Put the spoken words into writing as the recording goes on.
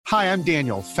Hi, I'm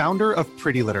Daniel, founder of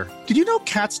Pretty Litter. Did you know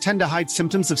cats tend to hide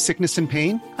symptoms of sickness and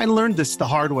pain? I learned this the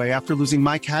hard way after losing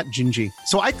my cat, Gingy.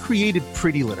 So I created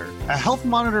Pretty Litter, a health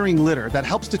monitoring litter that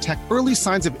helps detect early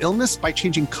signs of illness by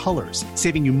changing colors,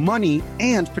 saving you money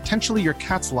and potentially your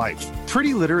cat's life.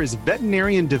 Pretty Litter is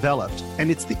veterinarian developed, and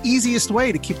it's the easiest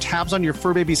way to keep tabs on your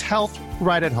fur baby's health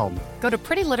right at home. Go to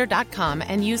prettylitter.com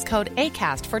and use code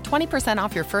ACAST for 20%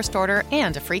 off your first order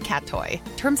and a free cat toy.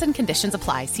 Terms and conditions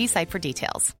apply. See site for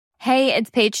details. Hey, it's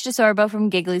Paige DeSorbo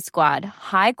from Giggly Squad.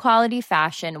 High quality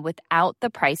fashion without the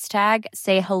price tag.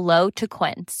 Say hello to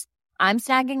Quince. I'm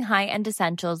snagging high-end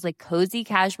essentials like cozy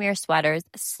cashmere sweaters,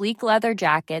 sleek leather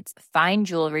jackets, fine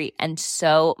jewelry, and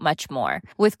so much more.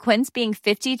 With Quince being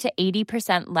 50 to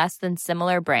 80% less than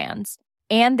similar brands.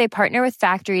 And they partner with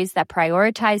factories that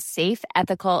prioritize safe,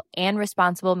 ethical, and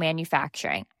responsible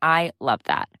manufacturing. I love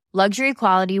that. Luxury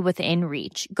quality within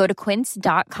reach. Go to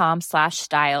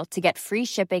quince.com/style to get free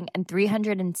shipping and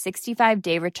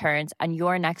 365-day returns on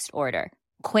your next order.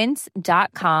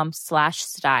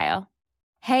 Quince.com/style.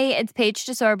 Hey, it's Paige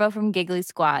DeSorbo from Giggly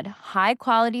Squad. High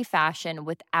quality fashion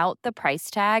without the price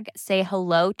tag. Say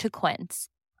hello to Quince.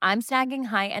 I'm snagging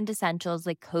high-end essentials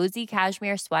like cozy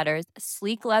cashmere sweaters,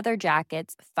 sleek leather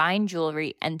jackets, fine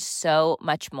jewelry, and so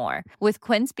much more. With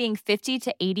Quince being 50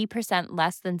 to 80%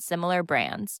 less than similar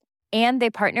brands. And they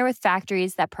partner with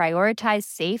factories that prioritize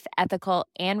safe, ethical,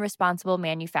 and responsible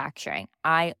manufacturing.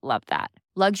 I love that.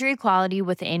 Luxury quality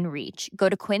within reach. Go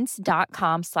to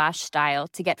quince.com/style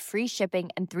to get free shipping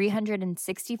and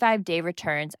 365-day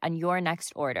returns on your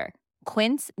next order.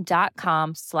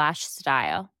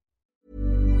 Quince.com/style.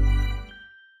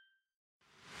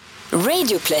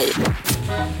 Radio Play.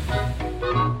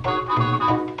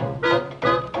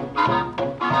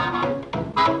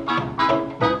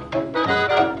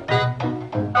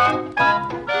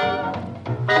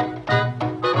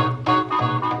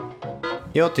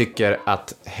 Jag tycker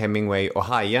att Hemingway och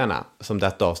Hajarna, som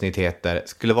detta avsnitt heter,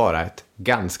 skulle vara ett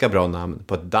ganska bra namn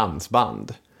på ett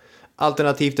dansband.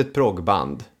 Alternativt ett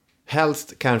proggband.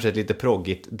 Helst kanske ett lite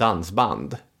proggigt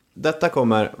dansband. Detta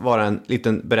kommer vara en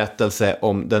liten berättelse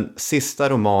om den sista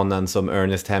romanen som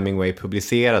Ernest Hemingway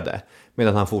publicerade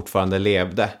medan han fortfarande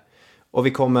levde. Och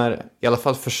vi kommer i alla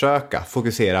fall försöka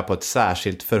fokusera på ett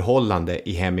särskilt förhållande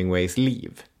i Hemingways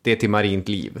liv. Det till marint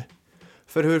liv.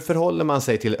 För hur förhåller man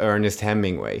sig till Ernest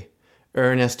Hemingway?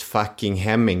 Ernest fucking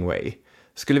Hemingway.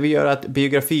 Skulle vi göra ett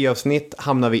biografiavsnitt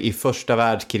hamnar vi i första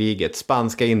världskriget,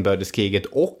 spanska inbördeskriget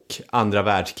och andra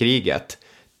världskriget.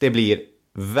 Det blir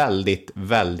väldigt,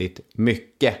 väldigt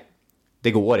mycket.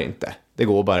 Det går inte. Det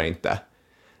går bara inte.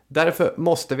 Därför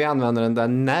måste vi använda den där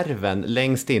nerven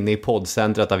längst inne i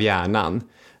poddcentrat av hjärnan.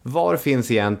 Var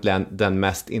finns egentligen den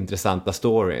mest intressanta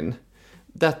storyn?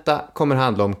 Detta kommer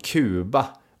handla om Kuba,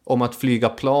 om att flyga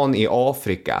plan i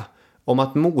Afrika, om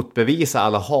att motbevisa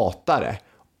alla hatare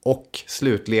och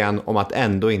slutligen om att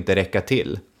ändå inte räcka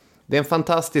till. Det är en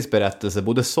fantastisk berättelse,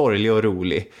 både sorglig och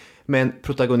rolig, med en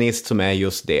protagonist som är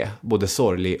just det, både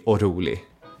sorglig och rolig.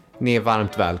 Ni är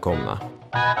varmt välkomna.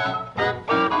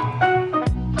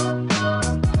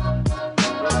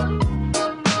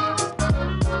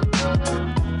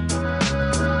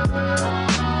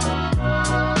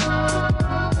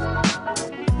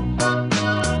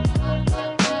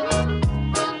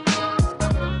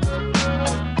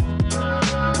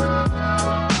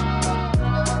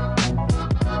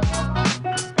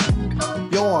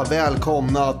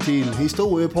 Välkomna till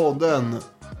Historiepodden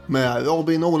med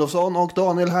Robin Olofsson och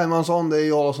Daniel Hermansson. Det är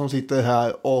jag som sitter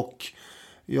här och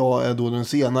jag är då den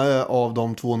senare av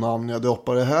de två namn jag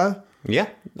droppade här. Ja,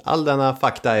 all denna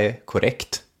fakta är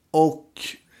korrekt. Och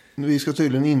vi ska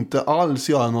tydligen inte alls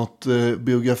göra något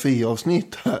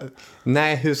biografiavsnitt här.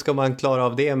 Nej, hur ska man klara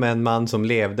av det med en man som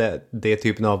levde det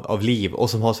typen av liv och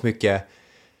som har så mycket...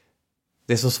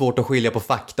 Det är så svårt att skilja på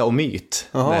fakta och myt.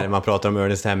 Aha. När man pratar om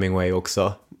Ernest Hemingway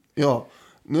också. Ja,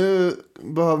 nu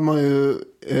behöver man ju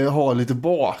ha lite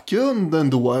bakgrund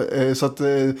ändå. Så att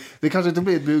det kanske inte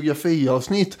blir ett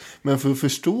biografiavsnitt. Men för att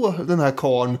förstå den här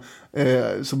karln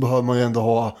så behöver man ju ändå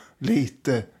ha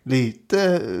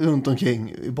lite runt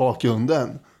omkring i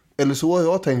bakgrunden. Eller så har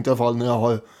jag tänkt i alla fall när jag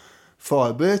har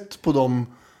förberett på de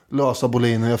lösa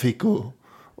boliner jag fick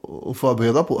och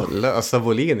förbereda på. Lösa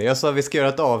voliner. Jag sa att vi ska göra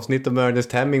ett avsnitt om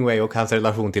Ernest Hemingway och hans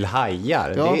relation till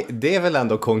hajar. Ja. Det är väl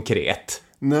ändå konkret.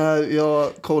 När jag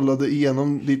kollade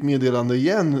igenom ditt meddelande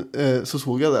igen så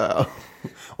såg jag det.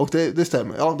 Och det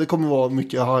stämmer. Ja, det kommer vara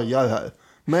mycket hajar här.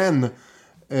 Men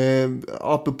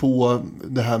apropå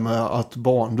det här med att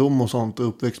barndom och sånt och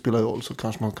uppväxt spelar roll så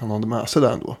kanske man kan ha det med sig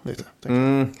där ändå lite.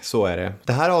 Så är det.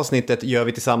 Det här avsnittet gör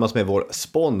vi tillsammans med vår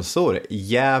sponsor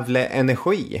Gävle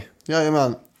Energi.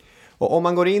 Jajamän. Och om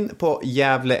man går in på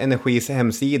Gävle Energis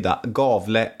hemsida,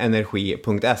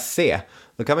 gavleenergi.se,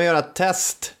 då kan man göra ett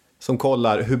test som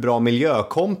kollar hur bra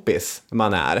miljökompis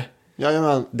man är.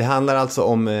 Jajamän. Det handlar alltså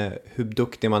om hur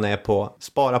duktig man är på att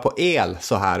spara på el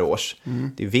så här års.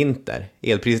 Det är vinter.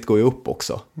 Elpriset går ju upp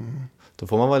också. Då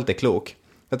får man vara lite klok.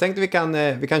 Jag tänkte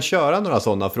vi kan köra några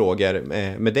sådana frågor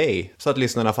med dig så att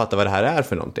lyssnarna fattar vad det här är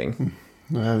för någonting.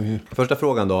 Första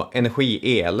frågan då.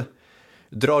 Energi-el.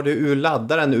 Drar du ur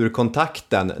laddaren ur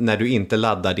kontakten när du inte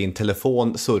laddar din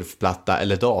telefon, surfplatta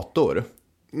eller dator?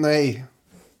 Nej.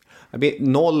 Det blir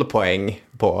 0 poäng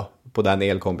på den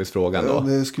elkompisfrågan då. Ja,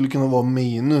 det skulle kunna vara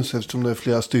minus eftersom det är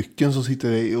flera stycken som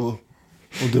sitter i och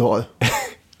drar.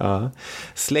 Ja.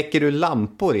 Släcker du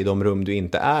lampor i de rum du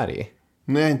inte är i?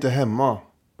 Nej, jag är inte hemma.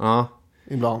 Ja.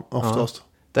 Ibland, oftast.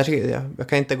 Ja. Jag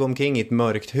kan inte gå omkring i ett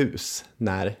mörkt hus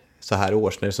så här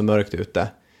års när det är så mörkt ute.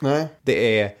 Nej.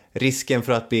 Det är risken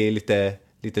för att bli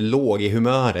lite låg i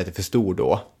humöret är för stor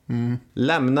då.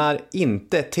 Lämnar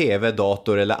inte tv,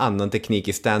 dator eller annan teknik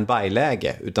i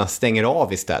standby-läge utan stänger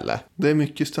av istället. Det är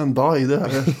mycket standby det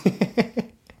här.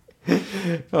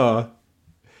 Ja.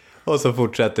 Och så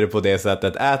fortsätter det på det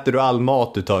sättet. Äter du all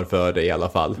mat du tar för dig i alla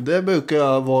fall? Det brukar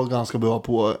jag vara ganska bra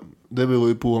på. Det beror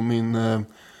ju på min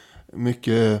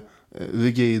mycket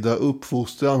rigida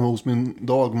uppfostran hos min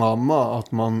dagmamma.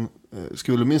 Att man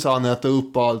skulle minsann äta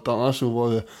upp allt, annars så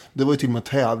var det var ju till och med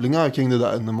tävlingar kring det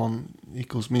där när man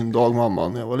gick hos min dagmamma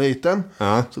när jag var liten.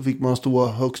 Ja. Så fick man stå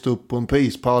högst upp på en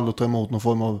prispall och ta emot någon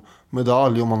form av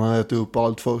medalj om man hade ätit upp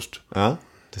allt först. Ja,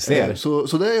 du ser.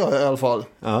 Så det gör jag i alla fall.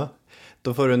 Ja,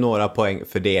 då får du några poäng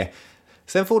för det.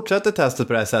 Sen fortsätter testet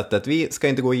på det här sättet. Vi ska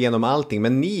inte gå igenom allting,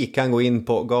 men ni kan gå in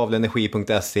på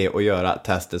gavleenergi.se och göra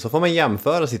testet. Så får man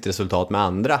jämföra sitt resultat med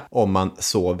andra om man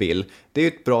så vill. Det är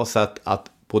ju ett bra sätt att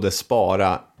både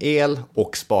spara el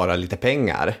och spara lite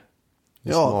pengar.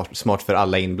 Ja. Smart för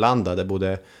alla inblandade,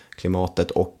 både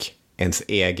klimatet och ens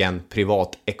egen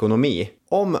privatekonomi.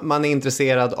 Om man är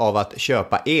intresserad av att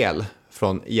köpa el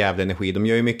från Gävle Energi, de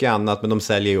gör ju mycket annat men de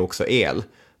säljer ju också el.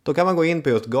 Då kan man gå in på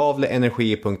just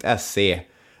gavleenergi.se,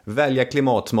 välja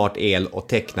klimatsmart el och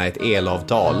teckna ett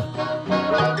elavtal.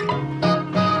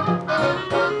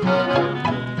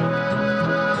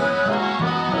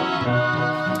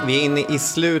 Vi är inne i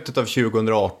slutet av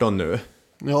 2018 nu.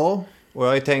 Ja. Och jag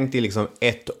har ju tänkt i liksom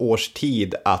 1 års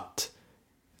tid att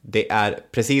det är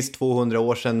precis 200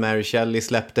 år sedan Mary Shelley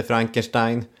släppte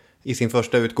Frankenstein i sin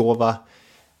första utgåva.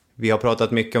 Vi har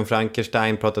pratat mycket om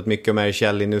Frankenstein, pratat mycket om Mary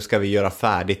Shelley. Nu ska vi göra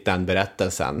färdigt den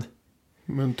berättelsen.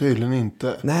 Men tydligen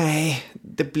inte. Nej,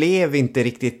 det blev inte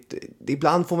riktigt.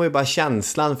 Ibland får man ju bara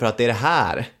känslan för att det är det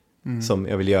här som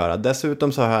jag vill göra.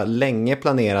 Dessutom så har jag länge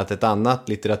planerat ett annat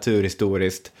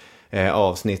litteraturhistoriskt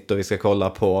avsnitt. Och vi ska kolla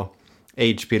på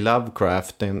H.P.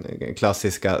 Lovecraft, den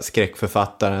klassiska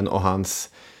skräckförfattaren och hans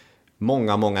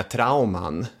många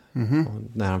trauman.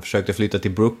 När han försökte flytta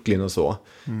till Brooklyn och så.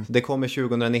 Det kommer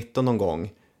 2019 någon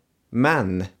gång.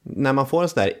 Men när man får en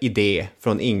sån där idé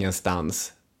från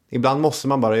ingenstans, ibland måste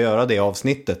man bara göra det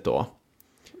avsnittet då.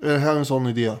 Är det här en sån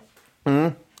idé?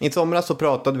 I somras så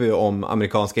pratade vi om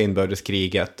amerikanska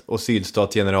inbördeskriget och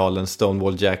sydstatsgeneralen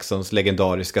Stonewall Jacksons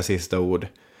legendariska sista ord.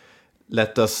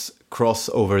 Let us cross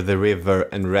over the river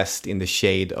and rest in the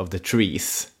shade of the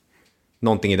trees.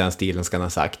 Någonting i den stilen ska han ha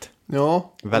sagt.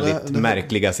 Ja. Väldigt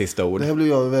märkliga sista ord. Det här blev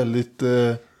jag väldigt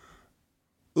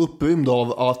upprymd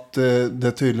av att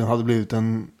det tydligen hade blivit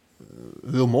en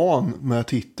roman med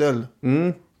titel.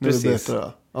 Precis.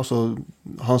 Alltså,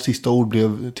 hans sista ord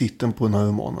blev titeln på den här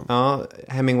romanen. Ja,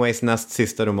 Hemingways näst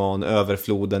sista roman,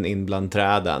 Överfloden in bland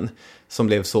träden, som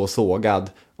blev så sågad.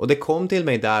 Och det kom till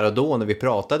mig där och då när vi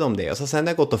pratade om det. Och så sen har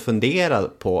jag gått och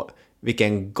funderat på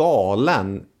vilken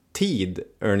galen tid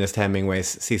Ernest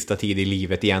Hemingways sista tid i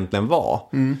livet egentligen var.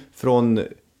 Från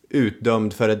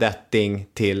utdömd föredetting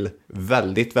till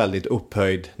väldigt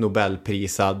upphöjd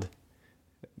Nobelprisad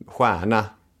stjärna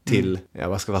till,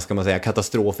 vad ska man säga,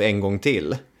 katastrof en gång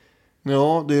till.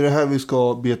 Ja, det är det här vi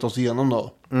ska beta oss igenom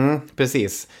då.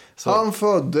 Precis. Så. Han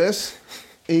föddes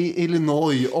i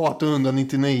Illinois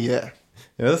 1899.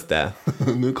 Just det.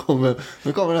 nu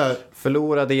kommer det här.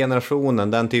 Förlorade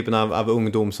generationen, den typen av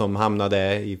ungdom som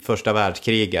hamnade i första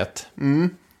världskriget.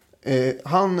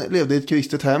 Han levde i ett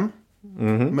kristet hem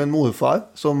med en morfar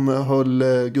som höll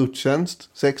gudstjänst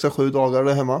 6-7 dagar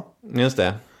där hemma. Just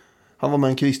det. Han var med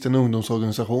i en kristen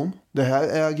ungdomsorganisation. Det här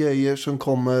är grejer som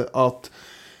kommer att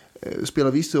spela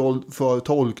viss roll för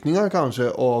tolkningar kanske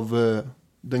av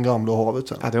den gamla havet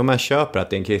sen. Ja, det är om man köper att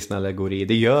det är en kristen allegori.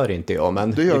 Det gör inte jag,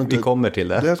 men vi kommer till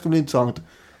det. Det här ska bli intressant.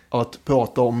 att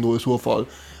prata om då i så fall.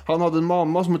 Han hade en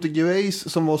mamma som hette Grace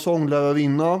som var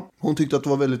sånglärarinna. Hon tyckte att det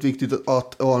var väldigt viktigt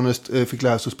att Ernest fick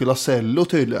lära sig att spela cello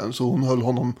tydligen. Så hon höll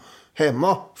honom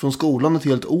hemma från skolan ett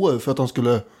helt år för att han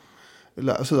skulle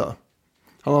lära sig det.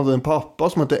 Han hade en pappa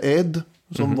som hette Ed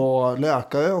som var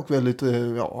läkare och väldigt,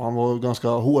 han var ganska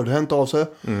hårdhänt av sig.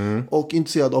 Och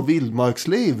intresserad av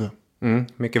vildmarksliv.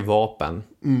 Mycket vapen.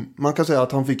 Man kan säga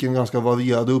att han fick en ganska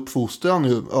varierad uppfostran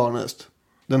nu, Ernest.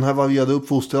 Den här varierade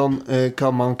uppfostran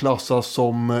kan man klassa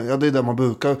som, det är det man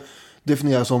brukar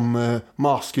definiera som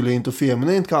maskulint och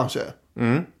feminint kanske.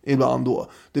 Ibland då.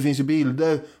 Det finns ju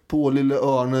bilder på lille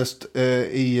Ernest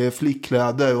i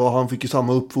flickkläder och han fick ju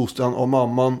samma uppfostran av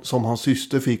mamman som hans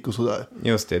syster fick och sådär.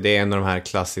 Just det, det är en av de här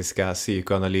klassiska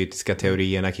psykoanalytiska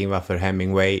teorierna kring varför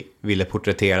Hemingway ville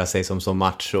porträttera sig som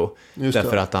macho.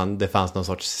 Därför att det fanns någon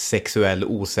sorts sexuell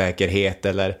osäkerhet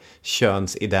eller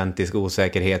könsidentisk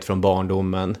osäkerhet från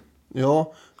barndomen.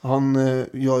 Ja, han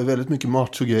gör väldigt mycket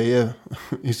macho-grejer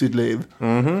i sitt liv.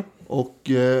 Och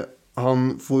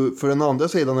han får, för den andra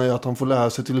sidan är att han får lära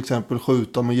sig till exempel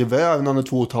skjuta med gevär när han är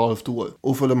 2,5 år.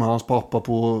 Och följa med hans pappa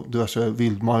på diverse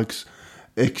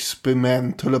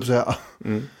vildmarksexperiment, höll jag på att säga.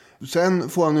 Sen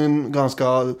får han en ganska,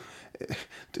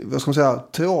 vad ska man säga,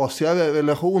 trasigare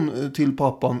relation till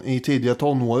pappan i tidiga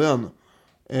tonåren.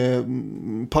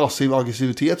 Passiv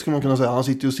aggressivitet ska man kunna säga. Han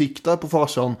sitter och siktar på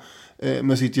farsan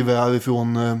med sitt gevär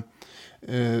ifrån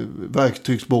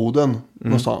verktygsboden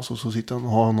någonstans, och så sitter han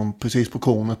och har honom precis på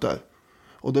kornet där.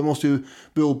 Och det måste ju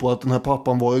bero på att den här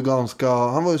pappan var ju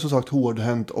han var ju som sagt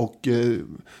hårdhänt och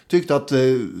tyckte att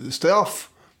straff,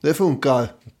 det funkar.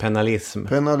 Penalism.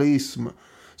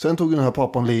 Sen tog den här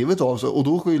pappan livet av sig och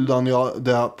då skyllde han ju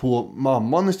det på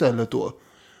mamman istället då.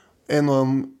 En av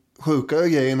de sjukare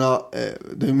grejerna,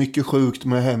 det är mycket sjukt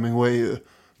med Hemingway ju,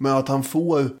 men att han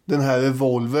får den här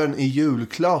revolvern i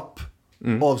julklapp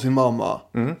av sin mamma.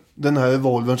 Den här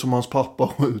revolvern som hans pappa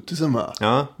skjuter sig med.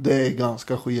 Ja. Det är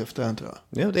ganska skevt, det tror jag.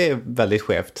 Ja, det är väldigt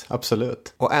skevt,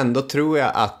 absolut. Och ändå tror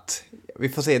jag att, vi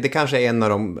får se, det kanske är en av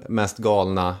de mest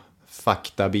galna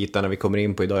faktabitarna vi kommer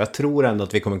in på idag. Jag tror ändå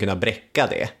att vi kommer kunna bräcka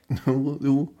det.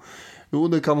 Jo,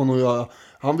 det kan man nog göra.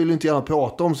 Han ville inte gärna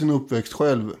prata om sin uppväxt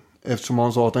själv, eftersom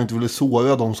han sa att han inte ville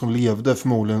såra de som levde,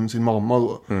 förmodligen sin mamma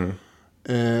då.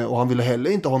 Och han ville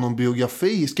heller inte ha någon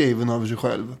biografi skriven över sig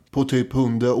själv på typ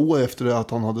 100 år efter det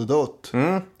att han hade dött.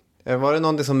 Var det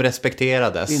någonting som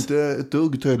respekterades? Inte ett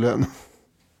dugg tydligen.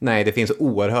 Nej, det finns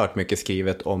oerhört mycket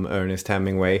skrivet om Ernest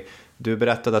Hemingway. Du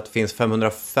berättade att det finns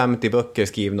 550 böcker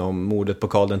skrivna om mordet på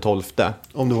Karl XII.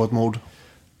 Om det var ett mord.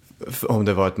 Om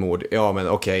det var ett mord. Ja, men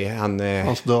okej.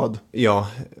 Hans död. Ja,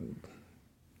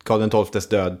 Karl XIIs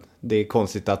död. Det är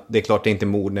konstigt att det är klart det är inte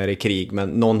mord när det är krig, men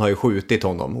någon har ju skjutit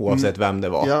honom oavsett vem det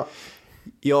var. Ja.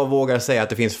 Jag vågar säga att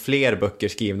det finns fler böcker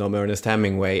skrivna om Ernest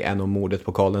Hemingway än om mordet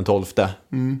på Karl XII.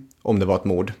 Om det var ett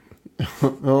mord.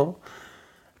 Ja.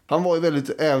 Han var ju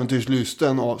väldigt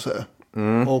äventyrslysten av sig.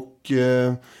 Och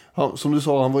som du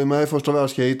sa, han var ju med i första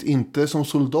världskriget, inte som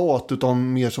soldat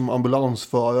utan mer som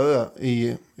ambulansförare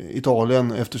i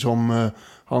Italien, eftersom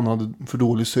han hade för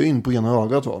dålig syn på ena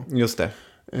ögat, va? Just det.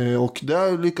 Och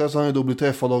där lyckades han ju då bli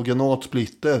träffad av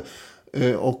granatsplitter.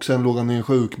 Och sen låg han i en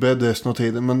sjukbädd resten av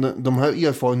tiden. Men de här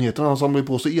erfarenheterna, han samlade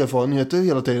på sig erfarenheter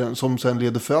hela tiden som sen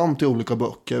leder fram till olika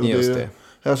böcker. Och just det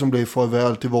här som blev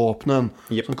Farväl till vapnen,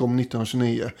 som kom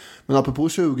 1929. Men apropå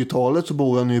 20-talet så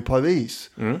bor han ju i Paris.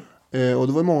 Och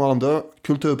det var många andra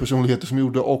kulturpersonligheter som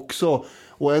gjorde också.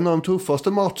 Och en av de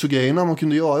tuffaste macho-grejerna man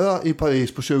kunde göra i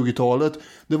Paris på 20-talet,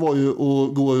 det var ju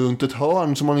att gå runt ett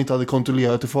hörn som man inte hade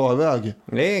kontrollerat i förväg.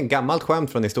 Det är en gammalt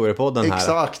skämt från historiepodden här.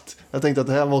 Exakt. Jag tänkte att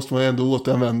det här måste man ändå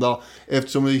återanvända,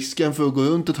 eftersom risken för att gå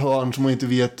runt ett hörn som man inte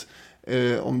vet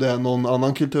om det är någon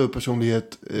annan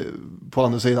kulturpersonlighet på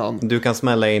andra sidan. Du kan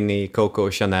smälla in i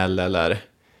Coco Chanel eller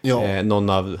någon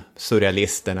av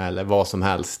surrealisterna eller vad som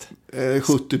helst.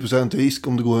 70% risk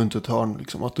om det går runt ett hörn,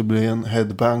 liksom, att det blir en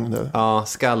headbang där. Ja,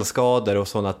 skallskador och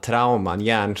sådana trauman,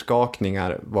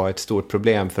 hjärnskakningar var ett stort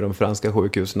problem för de franska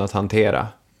sjukhusen att hantera.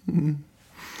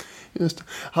 Just det.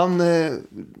 Han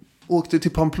åkte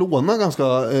till Pamplona ganska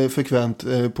frekvent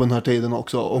på den här tiden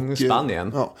också. Och,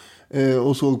 Spanien.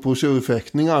 Och såg på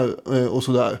tjurfäktningar och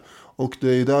sådär. Och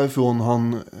det är därifrån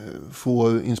han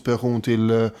får inspiration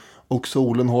till Och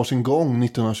solen har sin gång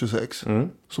 1926.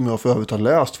 Som jag för övrigt har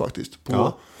läst faktiskt.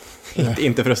 På,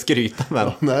 inte för att skryta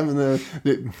men. Nej, men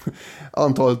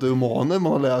antalet romaner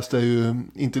man har läst är ju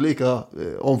inte lika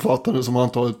omfattande som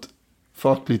antalet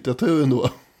facklitteratur ändå.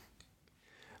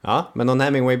 Ja, men någon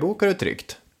Hemingway-bok har du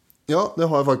tryckt? Ja, det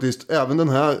har jag faktiskt. Även den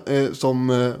här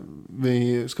som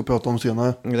vi ska prata om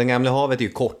senare. Den gamla havet är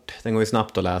ju kort, den går ju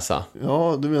snabbt att läsa.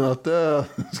 Ja, du menar att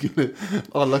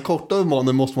alla korta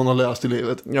romaner måste man ha läst i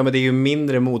livet? Ja, men det är ju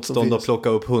mindre motstånd att plocka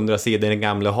upp 100 sidor i den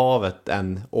gamla havet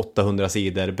än 800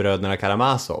 sidor Bröderna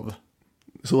Karamazov.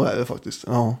 Så är det faktiskt,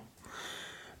 ja.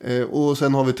 Och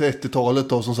sen har vi 30-talet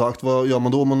då, som sagt. Vad gör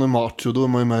man då om man är macho? Då är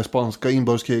man ju med i spanska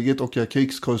inbördeskriget och är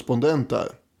krigskorrespondent där.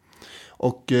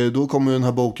 Och då kommer den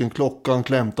här boken Klockan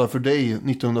klämtar för dig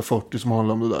 1940 som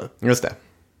handlar om det där. Just det.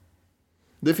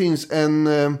 Det finns en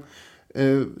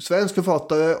svensk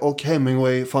författare och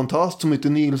Hemingway-fantast som heter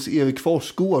Nils-Erik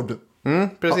Forsgård.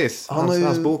 Precis. Han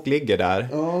hans bok ligger där.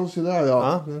 Ja, så där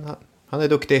ja. Han är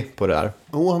duktig på det där.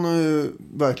 Och han har ju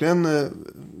verkligen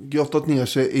grottat ner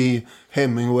sig i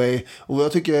Hemingway. Och vad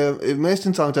jag tycker är mest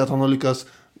intressant är att han har lyckats,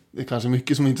 det är kanske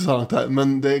mycket som är intressant här,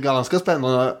 men det är ganska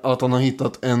spännande att han har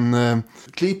hittat en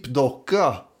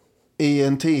klippdocka i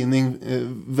en tidning,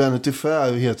 Vanity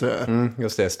Fair heter det.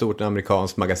 Just det, stort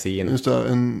amerikanskt magasin. Just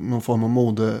det, någon form av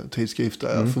modetidskrift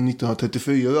där, från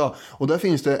 1934. Och där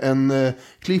finns det en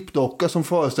klippdocka som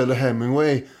föreställer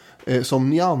Hemingway som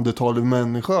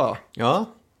neandertalmänniska. Ja.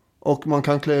 Och man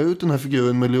kan klä ut den här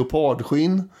figuren med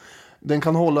leopardskinn. Den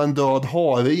kan hålla en död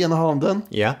hare i ena handen.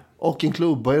 Ja. Och en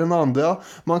klubba i den andra.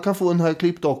 Man kan få den här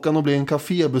klippdockan och bli en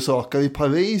kafébesökare i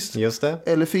Paris. Just det.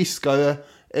 Eller fiskare.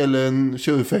 Eller en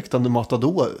tjurfäktande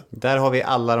matador. Där har vi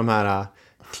alla de här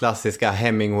klassiska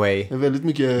Hemingway-bilderna. Det är väldigt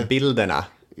mycket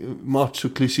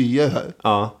macho-klichéer här.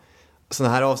 Ja.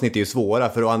 Sådana här avsnitt är ju svåra,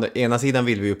 för å ena sidan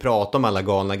vill vi ju prata om alla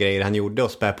galna grejer han gjorde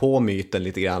och spä på myten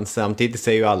lite grann. Samtidigt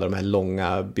säger ju alla de här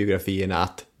långa biografierna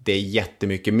att det är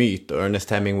jättemycket myt, och Ernest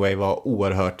Hemingway var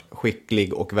oerhört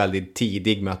skicklig och väldigt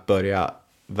tidig med att börja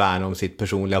värna om sitt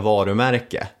personliga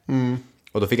varumärke.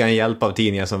 Och då fick han hjälp av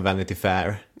tidningar som Vanity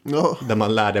Fair, där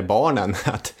man lärde barnen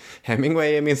att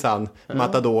Hemingway är minsann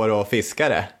matador och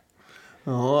fiskare.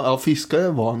 Ja, fiskare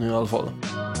var han ju i alla fall.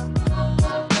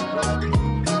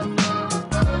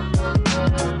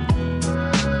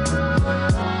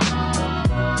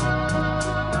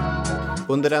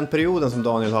 Under den perioden som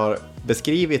Daniel har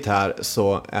beskrivit här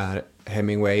så är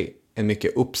Hemingway en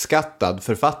mycket uppskattad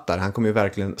författare. Han kommer ju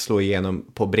verkligen slå igenom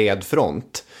på bred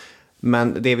front.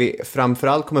 Men det vi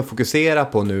framförallt kommer fokusera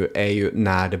på nu är ju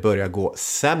när det börjar gå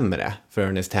sämre för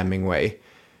Ernest Hemingway.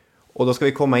 Och då ska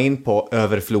vi komma in på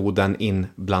Överfloden in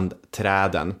bland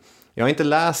träden. Jag har inte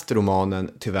läst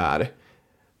romanen tyvärr.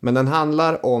 Men den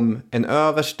handlar om en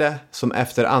överste som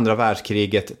efter andra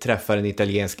världskriget träffar en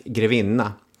italiensk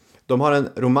grevinna. De har en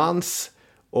romans,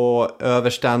 och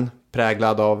översten,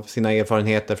 präglad av sina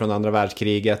erfarenheter från andra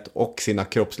världskriget och sina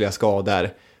kroppsliga skador,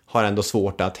 har ändå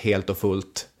svårt att helt och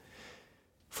fullt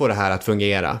få det här att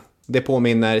fungera. Det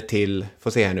påminner till,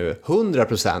 får se här nu,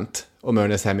 100% om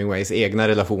Ernest Hemingways egna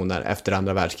relationer efter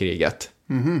andra världskriget.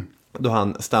 Då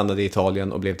han stannade i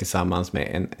Italien och blev tillsammans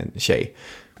med en tjej.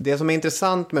 Det som är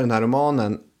intressant med den här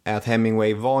romanen är att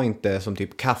Hemingway var inte som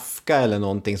typ Kafka eller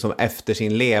någonting som efter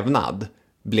sin levnad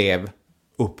blev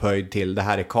upphöjd till det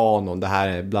här är kanon, det här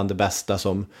är bland det bästa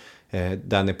som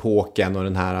den epoken och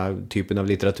den här typen av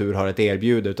litteratur har ett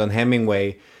erbjud, utan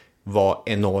Hemingway var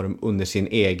enorm under sin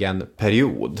egen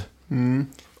period.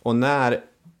 Och när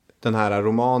den här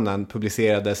romanen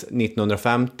publicerades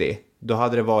 1950, då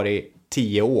hade det varit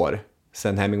 10 år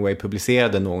sedan Hemingway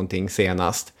publicerade någonting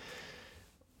senast.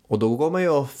 Och då går man ju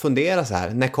och funderar så här,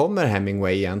 när kommer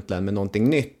Hemingway egentligen med någonting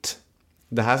nytt?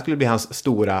 Det här skulle bli hans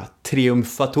stora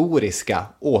triumfatoriska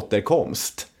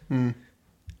återkomst.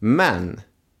 Men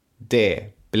det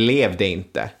blev det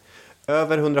inte.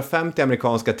 Över 150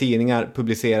 amerikanska tidningar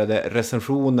publicerade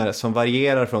recensioner som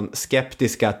varierar från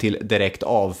skeptiska till direkt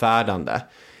avfärdande.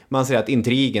 Man säger att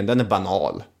intrigen, den är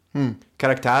banal.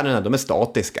 Karaktärerna, de är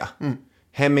statiska.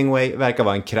 Hemingway verkar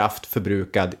vara en kraft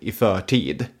förbrukad i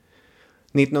förtid.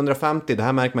 1950, det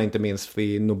här märker man inte minst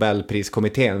vid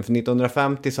Nobelpriskommittén. För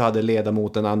 1950 så hade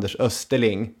ledamoten Anders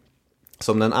Österling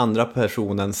som den andra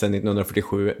personen sedan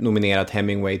 1947 nominerat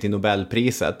Hemingway till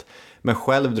Nobelpriset, men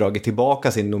själv dragit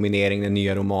tillbaka sin nominering när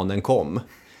nya romanen kom.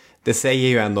 Det säger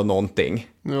ju ändå någonting.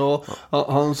 Ja,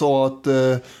 han sa att,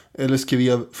 eller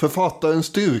skrev, författarens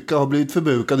styrka har blivit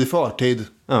förbrukad i förtid.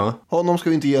 Ja. Honom ska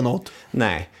vi inte ge något.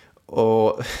 Nej,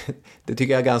 och det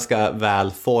tycker jag ganska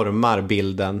väl formar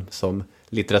bilden som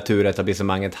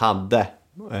litteraturetablissemanget hade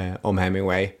om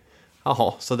Hemingway.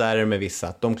 Jaha, så där är det med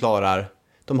vissa.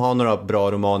 De har några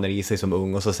bra romaner i sig som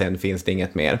ung och så sen finns det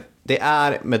inget mer. Det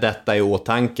är med detta i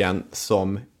åtanken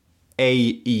som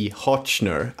A.E.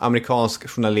 Hotchner, amerikansk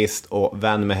journalist och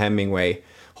vän med Hemingway,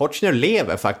 Horchner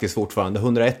lever faktiskt fortfarande,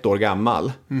 101 år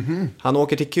gammal. Han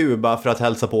åker till Kuba för att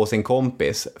hälsa på sin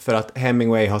kompis, för att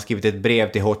Hemingway har skrivit ett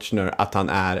brev till Horchner att han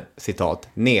är, citat,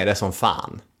 nere som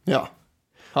fan. Ja,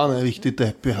 han är riktigt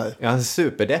deppig här. Ja, han är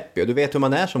superdeppig och du vet hur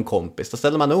man är som kompis. Då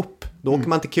ställer man upp, då åker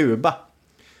man till Kuba.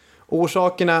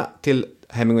 Orsakerna till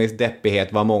Hemingways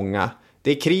deppighet var många.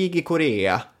 Det är krig i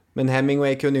Korea, men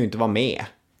Hemingway kunde ju inte vara med.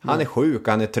 Han är sjuk,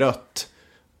 han är trött.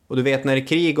 Och du vet, när det är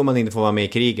krig och man inte får vara med i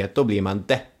kriget, då blir man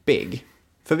deppig.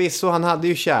 Förvisso, han hade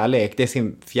ju kärlek. Det är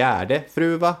sin 4:e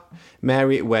fru, va?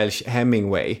 Mary Welsh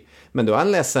Hemingway. Men då är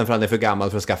han ledsen för att han är för gammal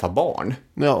för att skaffa barn.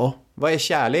 Ja. Vad är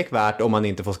kärlek värt om man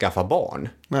inte får skaffa barn?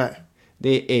 Nej.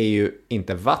 Det är ju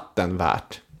inte vatten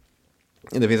värt.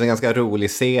 Det finns en ganska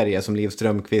rolig serie som Liv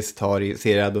Strömquist har i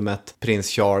seriealbumet Prins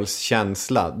Charles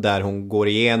känsla, där hon går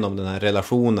igenom den här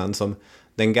relationen som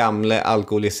den gamle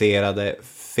alkoholiserade,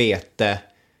 fete,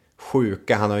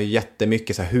 sjuka, han har ju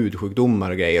jättemycket så här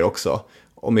hudsjukdomar och grejer också.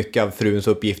 Och mycket av fruns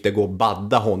uppgifter går att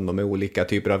badda honom med olika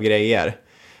typer av grejer.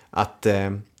 Att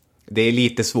det är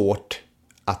lite svårt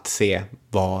att se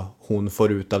vad hon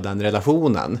får ut av den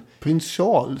relationen. Prins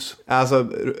Charles? Alltså,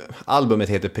 albumet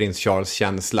heter Prins Charles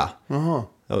känsla. Jaha.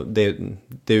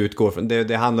 Det utgår från,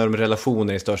 det handlar om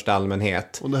relationer i största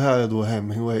allmänhet. Och det här är då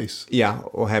Hemingways? Ja,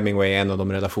 och Hemingway är en av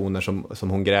de relationer som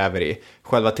hon gräver i.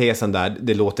 Själva tesen där,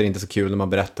 det låter inte så kul när man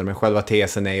berättar, men själva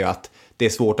tesen är ju att det är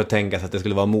svårt att tänka sig att det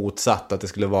skulle vara motsatt, att det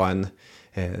skulle vara en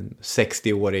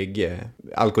 60-årig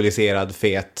alkoholiserad,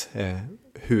 fet,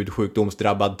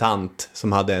 hudsjukdomsdrabbad tant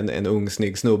som hade en ung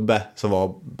snygg snubbe som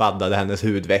var baddade hennes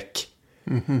hud väck.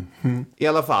 I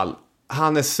alla fall,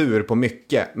 han är sur på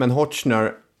mycket, men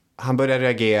Horchner, han börjar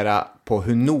reagera på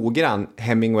hur noggrann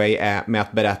Hemingway är med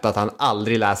att berätta att han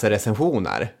aldrig läser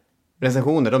recensioner.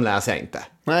 Recensioner, de läser jag inte.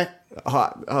 Nej. Jag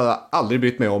har aldrig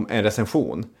brytt mig om en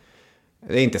recension.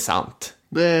 Det är inte sant.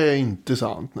 Det är inte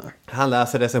sant, nej. Han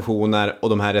läser recensioner och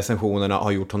de här recensionerna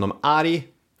har gjort honom arg,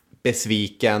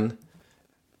 besviken,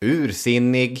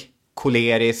 ursinnig,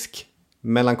 kolerisk,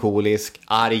 melankolisk,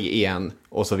 arg igen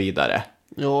och så vidare.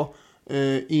 Ja,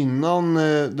 innan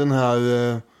den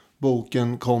här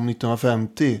boken kom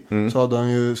 1950 så hade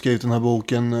han ju skrivit den här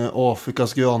boken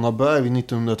Afrikas gröna berg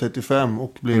 1935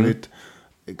 och blivit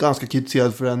ganska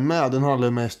kritiserad för den med. Den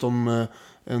handlar mest om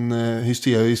en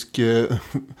hysterisk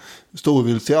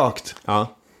storviltsjakt.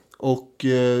 Ja. Och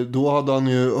då hade han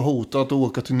ju hotat att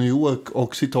åka till New York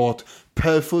och citat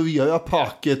perforera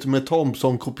packet med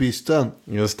Thompson-kopisten.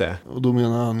 Just det. Och då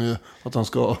menar han ju att han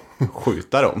ska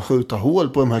skjuta dem. Skjuta hål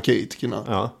på de här kritikerna.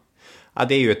 Ja. Ja,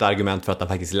 det är ju ett argument för att han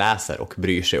faktiskt läser och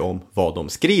bryr sig om vad de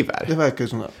skriver. Det verkar ju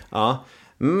som det. Ja,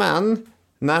 men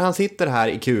när han sitter här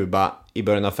i Kuba i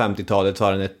början av 50-talet så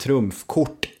har han ett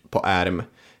trumfkort på ärm.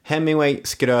 Hemingway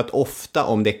skröt ofta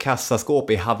om det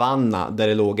kassaskåp i Havanna där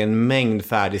det låg en mängd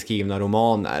färdigskrivna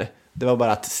romaner. Det var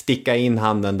bara att sticka in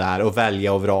handen där och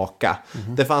välja och vraka.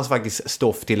 Det fanns faktiskt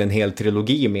stoff till en hel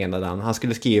trilogi, menade han. Han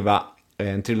skulle skriva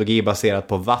en trilogi baserad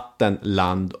på vatten,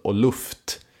 land och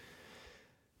luft.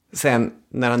 Sen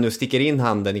när han nu sticker in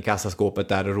handen i kassaskåpet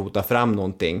där och rotar fram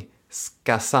någonting,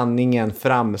 ska sanningen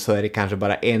fram så är det kanske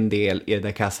bara en del i det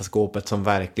där kassaskåpet som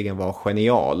verkligen var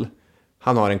genial.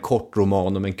 Han har en kort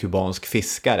roman om en kubansk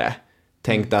fiskare,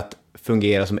 tänkt att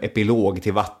fungera som epilog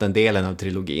till vattendelen av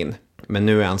trilogin. Men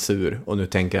nu är han sur och nu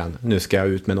tänker han, nu ska jag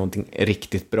ut med någonting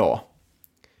riktigt bra.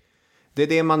 Det är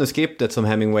det manuskriptet som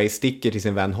Hemingway sticker till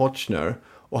sin vän Horchner,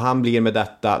 och han blir med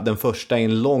detta den första i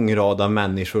en lång rad av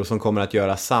människor som kommer att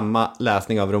göra samma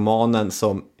läsning av romanen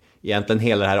som egentligen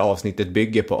hela det här avsnittet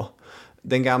bygger på.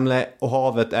 Den gamle och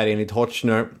havet är enligt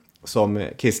Horchner, som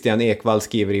Christian Ekvall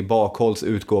skriver i Bakhålls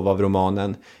utgåva av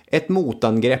romanen, ett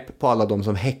motangrepp på alla de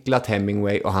som häcklat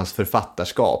Hemingway och hans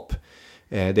författarskap.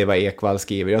 Det är vad Ekvall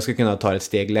skriver. Jag skulle kunna ta ett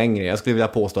steg längre. Jag skulle vilja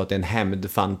påstå att det är en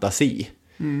hämndfantasi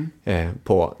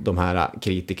på de här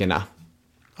kritikerna.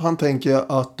 Han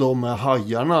tänker att de är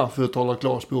hajarna, för att tala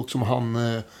klarspråk, som han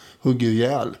hugger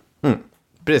ihjäl.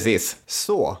 Precis.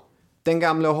 Så, Den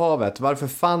gamla och havet, varför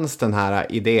fanns den här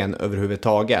idén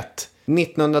överhuvudtaget?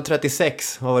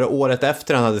 1936, vad var det, året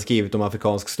efter han hade skrivit om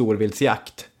afrikansk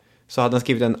storviltsjakt, så hade han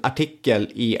skrivit en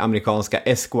artikel i amerikanska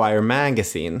Esquire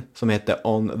Magazine som hette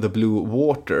On the Blue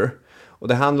Water. Och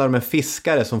det handlar om en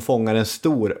fiskare som fångar en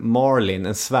stor marlin,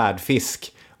 en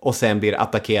svärdfisk, och sen blir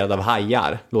attackerad av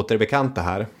hajar. Låter det bekant det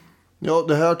här? Ja,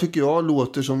 det här tycker jag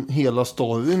låter som hela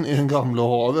storyn i Den gamla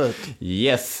havet.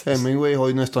 Yes. Hemingway har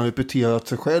ju nästan repeterat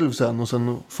sig själv sen och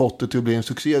sen fått det till att bli en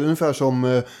succé. Det är ungefär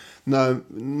som när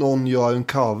någon gör en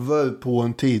cover på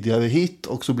en tidigare hit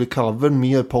och så blir covern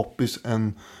mer poppis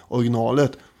än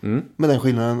originalet. Med den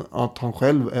skillnaden att han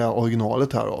själv är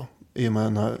originalet här då, i och med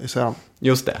den här essän.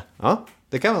 Just det, ja.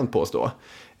 Det kan man påstå.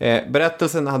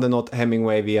 Berättelsen hade nått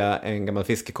Hemingway via en gammal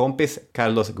fiskekompis,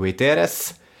 Carlos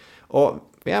Guiteres.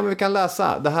 Och ja, men vi kan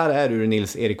läsa. Det här är ur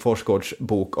Nils Erik Forsgårds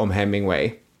bok om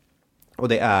Hemingway. Och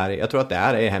det är, jag tror att det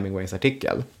är Hemingways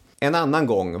artikel. En annan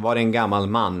gång var en gammal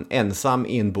man ensam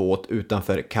i en båt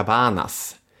utanför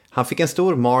Cabanas. Han fick en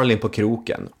stor marlin på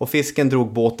kroken och fisken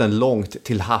drog båten långt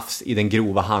till havs i den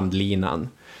grova handlinan.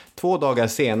 2 dagar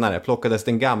senare plockades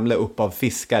den gamle upp av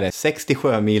fiskare 60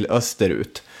 sjömil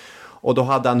österut. Och då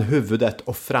hade han huvudet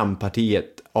och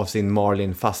frampartiet av sin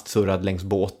marlin fastsurrad längs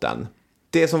båten.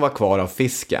 Det som var kvar av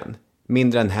fisken,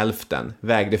 mindre än hälften,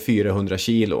 vägde 400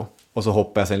 kilo. Och så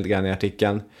hoppar jag sen lite grann i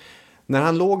artikeln. När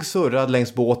han låg surrad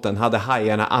längs båten hade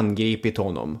hajarna angripit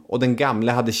honom och den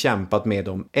gamle hade kämpat med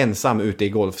dem ensam ute i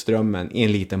Golfströmmen i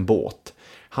en liten båt.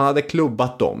 Han hade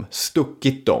klubbat dem,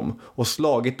 stuckit dem och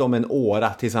slagit dem en åra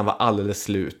tills han var alldeles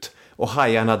slut och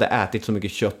hajarna hade ätit så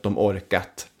mycket kött de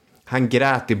orkat. Han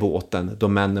grät i båten då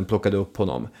männen plockade upp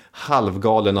honom,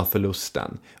 halvgalen av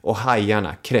förlusten, och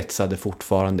hajarna kretsade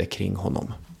fortfarande kring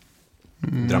honom.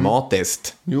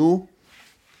 Dramatiskt. Jo.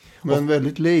 Men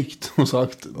väldigt likt, som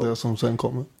sagt, det som sen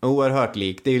kommer. Oerhört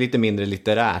likt. Det är ju lite mindre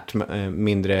litterärt,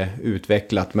 mindre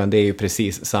utvecklat, men det är ju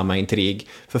precis samma intrig.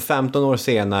 För 15 år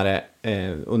senare,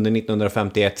 under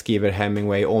 1951, skriver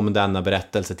Hemingway om denna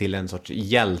berättelse till en sorts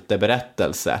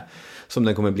hjälteberättelse, som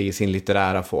den kommer bli i sin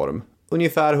litterära form.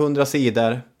 Ungefär 100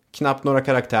 sidor, knappt några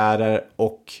karaktärer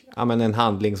och en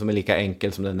handling som är lika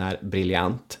enkel som den är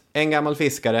briljant. En gammal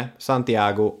fiskare,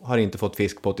 Santiago, har inte fått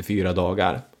fisk på 84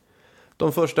 dagar.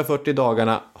 De första 40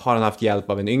 dagarna har han haft hjälp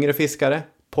av en yngre fiskare,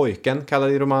 pojken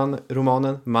kallad i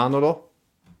romanen Manolo.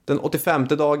 Den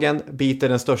 85:e dagen biter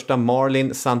den största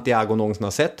marlin Santiago någonsin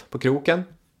har sett på kroken.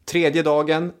 3:e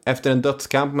dagen, efter en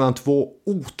dödskamp mellan 2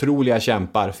 otroliga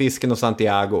kämpar, fisken och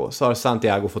Santiago, så har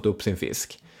Santiago fått upp sin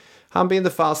fisk. Han binder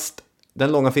fast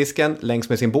den långa fisken längs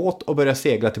med sin båt och börjar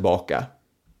segla tillbaka.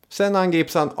 Sen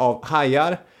angrips han av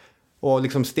hajar. Och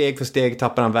liksom steg för steg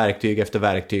tappar han verktyg efter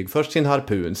verktyg. Först sin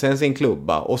harpun, sen sin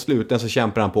klubba. Och slutligen så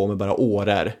kämpar han på med bara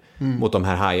åror mot de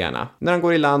här hajarna. När han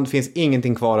går i land finns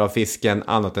ingenting kvar av fisken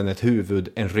annat än ett huvud,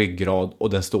 en ryggrad och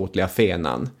den ståtliga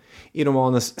fenan. I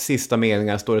romanens sista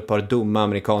meningar står ett par dumma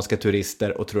amerikanska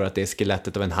turister och tror att det är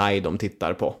skelettet av en haj de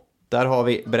tittar på. Där har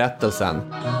vi berättelsen.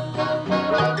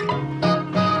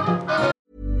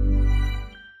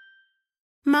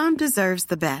 Mom deserves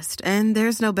the best, and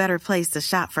there's no better place to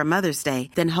shop for Mother's Day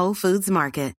than Whole Foods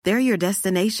Market. They're your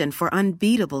destination for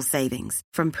unbeatable savings,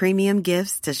 from premium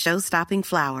gifts to show-stopping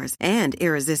flowers and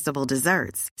irresistible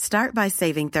desserts. Start by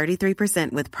saving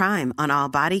 33% with Prime on all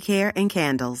body care and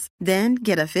candles. Then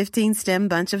get a 15-stem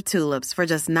bunch of tulips for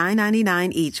just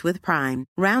 $9.99 each with Prime.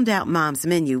 Round out Mom's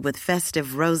menu with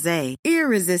festive rosé,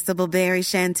 irresistible berry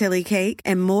chantilly cake,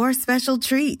 and more special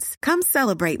treats. Come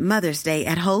celebrate Mother's Day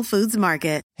at Whole Foods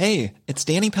Market. Hey, it's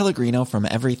Danny Pellegrino from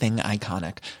Everything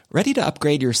Iconic. Ready to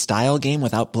upgrade your style game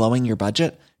without blowing your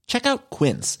budget? Check out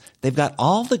Quince. They've got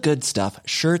all the good stuff,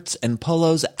 shirts and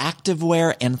polos,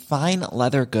 activewear, and fine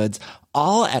leather goods,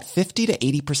 all at 50 to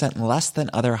 80% less than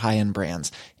other high-end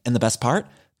brands. And the best part?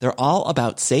 They're all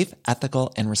about safe,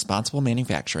 ethical, and responsible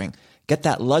manufacturing. Get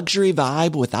that luxury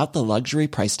vibe without the luxury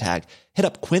price tag. Hit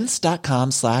up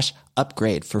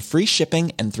quince.com/upgrade for free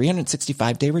shipping and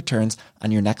 365-day returns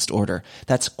on your next order.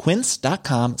 That's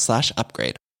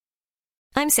quince.com/upgrade.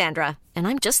 I'm Sandra, and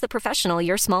I'm just the professional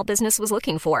your small business was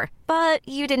looking for. But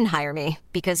you didn't hire me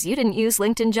because you didn't use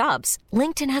LinkedIn Jobs.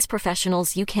 LinkedIn has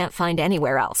professionals you can't find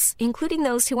anywhere else, including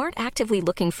those who aren't actively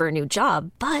looking for a new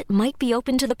job, but might be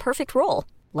open to the perfect role,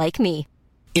 like me.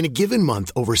 In a given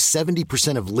month, over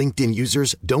 70% of LinkedIn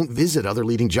users don't visit other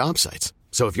leading job sites.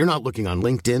 So if you're not looking on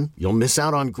LinkedIn, you'll miss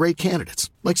out on great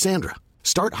candidates like Sandra.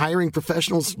 Start hiring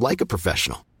professionals like a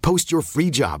professional. Post your free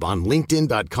job on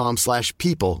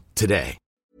linkedin.com/people today.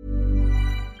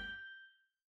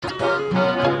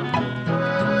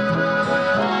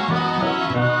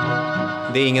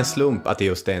 Det är ingen slump att det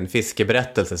just är en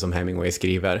fiskeberättelse som Hemingway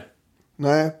skriver.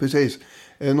 Nej, precis.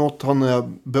 Något han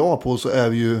är bra på så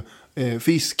är ju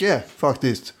fiske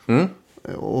faktiskt.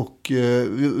 Och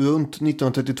runt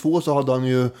 1932 så hade han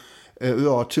ju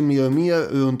rört sig mer och mer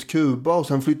runt Kuba och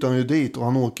sen flyttade han ju dit och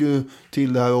han åker ju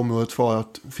till det här området för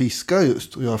att fiska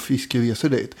just och göra fiskeresor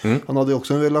dit. Han hade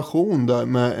också en relation där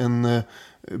med en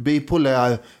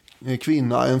bipolär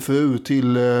kvinna, en fru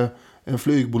till en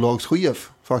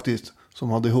flygbolagschef faktiskt som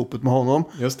hade ihopet med honom.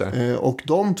 Just det. Och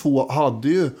de två hade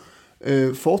ju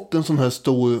fått en sån här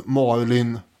stor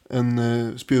marlin,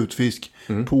 en spjutfisk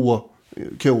på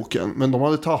kroken. Men de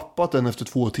hade tappat den efter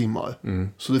 2 timmar.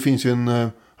 Så det finns ju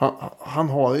en... Han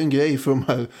har en grej för de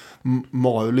här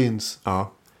marlins.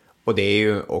 Ja. Och det är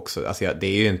ju också, alltså det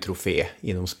är ju en trofé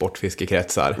inom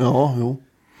sportfiskekretsar. Ja, jo.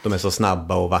 De är så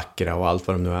snabba och vackra och allt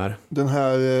vad de nu är. Den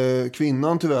här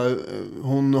kvinnan tyvärr,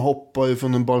 hon hoppade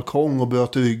från en balkong och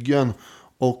bröt ryggen.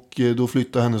 Och då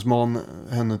flyttade hennes man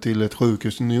henne till ett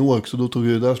sjukhus i New York, så då tog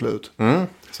ju det där slut.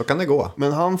 Så kan det gå.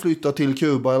 Men han flyttade till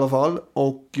Kuba i alla fall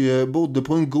och bodde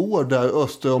på en gård där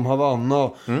öster om Havanna.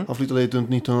 Han flyttade dit runt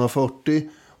 1940.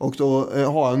 Och då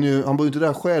har han bor inte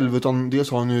där själv, utan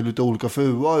dels har han ju lite olika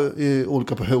fruar i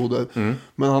olika perioder.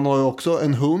 Men han har ju också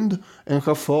en hund, en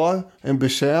chaufför, en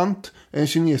betjänt, en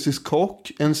kinesisk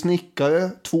kock, en snickare,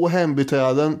 2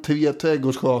 hembiträden, 3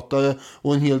 trädgårdsskötare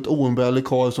och en helt oumbärlig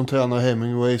karl som tränar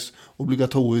Hemingways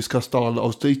obligatoriska stall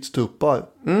av stridstuppar.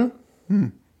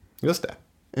 Just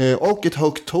det. Och ett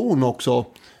högt torn också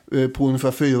på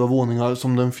ungefär 4 våningar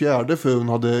som den 4:e frun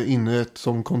hade inrett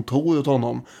som kontor åt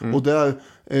honom. Och där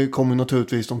kommer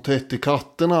naturligtvis de 30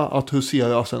 katterna att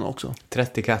husera sen också.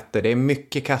 30 katter, det är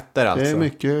mycket katter alltså. Det är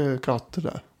mycket katter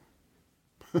där.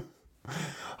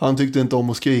 Han tyckte inte om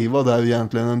att skriva där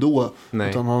egentligen ändå. Nej.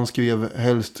 Utan han skrev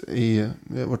helst i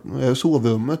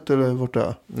sovrummet eller vart det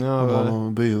är. Ja, det är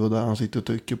en byrå där han sitter och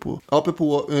trycker på.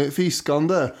 Apropå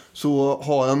fiskande så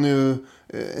har han ju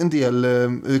en del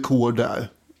rekord där.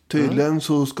 Tydligen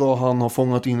så ska han ha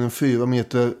fångat in en 4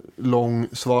 meter lång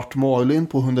svart marlin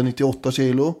på 198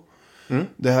 kilo.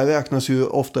 Det här räknas ju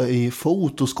ofta i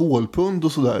fot och skålpund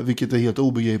och sådär, vilket är helt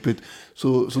obegripligt.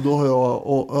 Så då har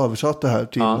jag översatt det här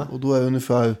till, och då är det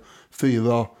ungefär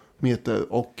 4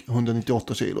 meter och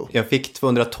 198 kilo. Jag fick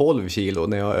 212 kilo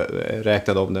när jag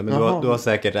räknade om det, men du har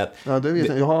säkert rätt. Ja, det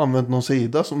vet jag har använt någon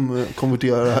sida som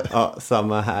konverterar det här. Ja,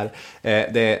 samma här.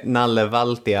 Det är Nalle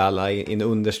Valtiala, en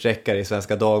understreckare i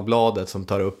Svenska Dagbladet, som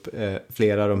tar upp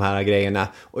flera av de här grejerna.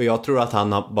 Och jag tror att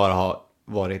han bara har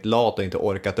varit lat och inte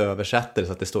orkat översätta det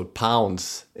så att det står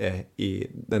pounds i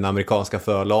den amerikanska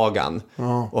förlagan.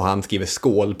 Ja. Och han skriver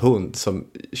skålpund som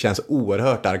känns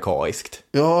oerhört arkaiskt.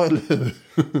 Ja, eller hur?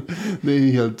 Det är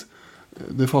ju helt...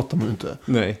 Det fattar man ju inte.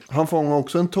 Nej. Han fångar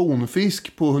också en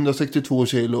tonfisk på 162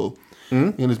 kilo.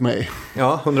 Enligt mig.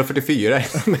 Ja, 144.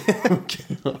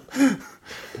 Okay, ja.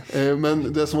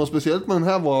 Men det som var speciellt med den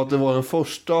här var att det var den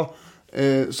första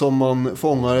som man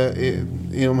fångade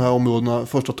i de här områdena,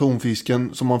 första tonfisken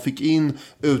som man fick in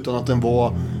utan att den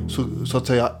var så att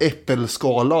säga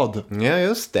äppelskalad. Ja,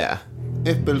 just det.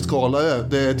 Äppelskalare,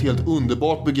 det är ett helt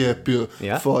underbart begrepp ju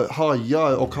för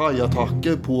hajar och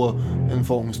hajattacker på en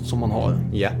fångst som man har.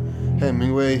 Ja.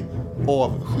 Hemingway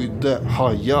avskydde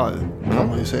hajar, kan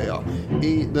man ju säga.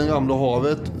 I Den gamla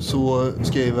havet så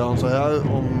skriver han så här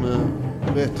om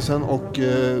berättelsen och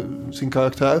sin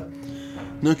karaktär.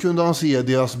 Nu kunde han se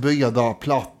deras breda,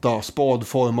 platta,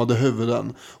 spadformade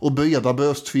huvuden och breda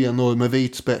bröstfenor med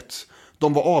vit spets.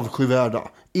 De var avskyvärda,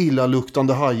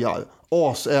 illaluktande hajar,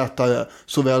 asätare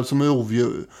såväl som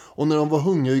rovdjur. Och när de var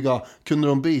hungriga kunde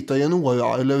de bita i en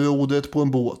åra eller rodret på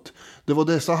en båt. Det var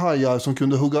dessa hajar som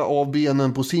kunde hugga av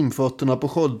benen på simfötterna på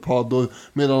sköldpaddor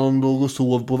medan de låg och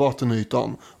sov på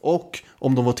vattenytan. Och,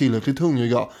 om de var tillräckligt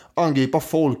hungriga, angripa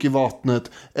folk i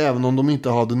vattnet även om de inte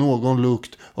hade någon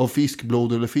lukt av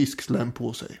fiskblod eller fiskslem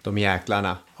på sig. De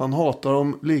jäklarna. Han hatar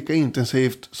dem lika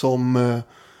intensivt som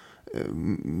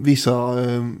vissa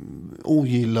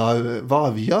ogillar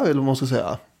vargar, eller vad man ska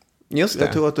säga. Just det.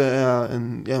 Jag tror att det är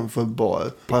en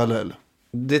jämförbar parallell.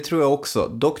 Det tror jag också.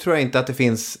 Dock tror jag inte att det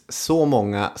finns så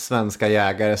många svenska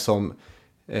jägare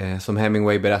som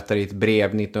Hemingway berättar i ett brev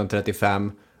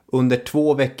 1935 under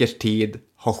 2 veckors tid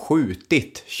har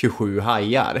skjutit 27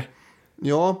 hajar.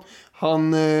 Ja,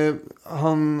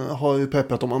 han har ju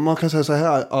pepprat dem. Man kan säga så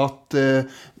här att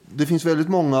det finns väldigt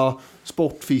många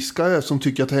sportfiskare som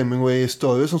tycker att Hemingway är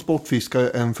större som sportfiskare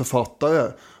än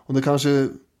författare. Och det kanske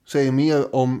säger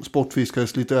mer om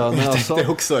sportfiskares litterära näsa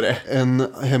än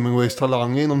Hemingways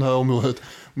talanger inom det här området.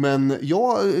 Men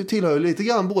jag tillhör lite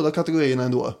grann båda kategorierna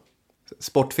ändå.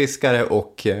 Sportfiskare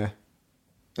och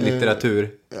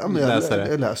litteraturläsare.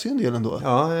 Jag läser ju en del ändå.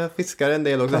 Ja, jag fiskar en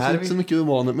del också. Kanske inte så mycket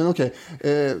romaner, men okej.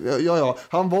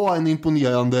 Han var en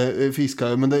imponerande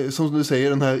fiskare, men det, som du säger,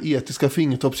 den här etiska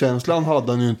fingertoppskänslan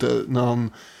hade han ju inte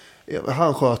när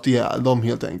han sköt ihjäl dem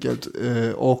helt enkelt.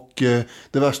 Och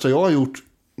det värsta jag har gjort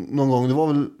någon gång, det var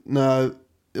väl när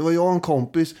det var jag och en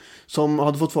kompis som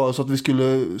hade fått för oss att vi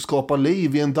skulle skapa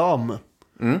liv i en damm.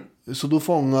 Så då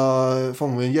fångade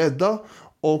vi en gädda.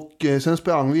 Och sen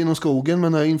sprang vi genom skogen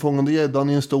med den här infångande gäddan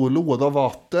i en stor låda av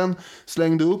vatten.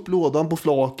 Slängde upp lådan på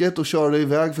flaket och körde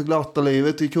iväg för glatta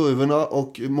livet i kurvorna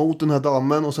och mot den här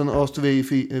dammen. Och sen öste vi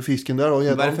fisken där. Och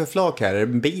vad är det för flak här? Är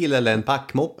det en bil eller en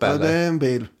packmoppe? Ja, det är en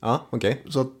bil. Ja, okej.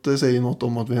 Så att det säger något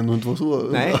om att vi ändå inte var så...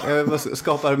 Nej, jag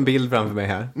skapar en bild framför mig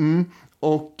här.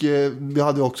 Och vi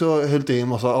hade också hällt i en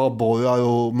massa abborrar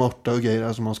och mörtar och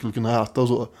grejer som man skulle kunna äta och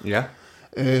så. Ja.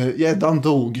 Gäddan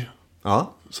dog.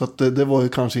 Ja. Så att det var ju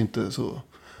kanske inte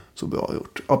så bra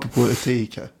gjort. Apropå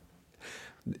etik här.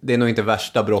 Det är nog inte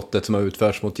värsta brottet som har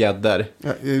utförts mot gäddor.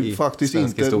 Ja, faktiskt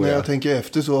inte. Historia. När jag tänker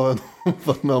efter så har jag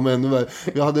varit med om ännu värre.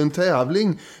 Vi hade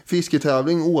en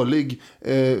fisketävling årlig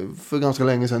för ganska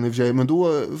länge sedan i och för sig. Men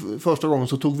då första gången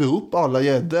så tog vi upp alla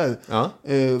gäddor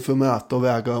för att mäta och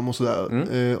väga dem och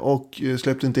sådär. Och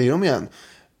släppte inte i dem igen.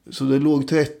 Så det låg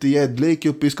 30 gäddlik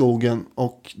uppe i skogen.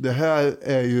 Och det här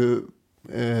är ju...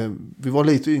 vi var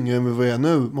lite yngre än vi är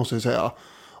nu, måste jag säga.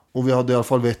 Och vi hade i alla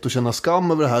fall vett att känna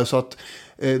skam över det här. Så att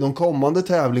de kommande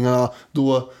tävlingarna,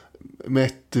 då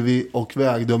mätte vi och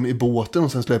vägde dem i båten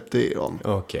och sen släppte i dem.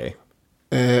 Okej.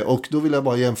 Och då vill jag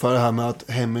bara jämföra det här med att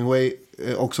Hemingway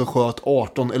också sköt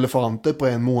 18 elefanter på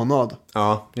en månad.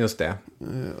 Ja, just det.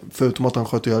 Förutom att han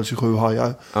sköt ihjäl 27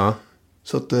 hajar. Ja.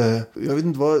 Så att jag vet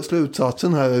inte vad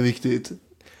slutsatsen här är viktigt.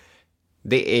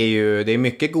 Det är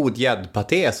mycket god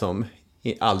gäddpaté som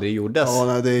aldrig gjordes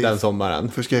den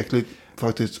sommaren. Förskräckligt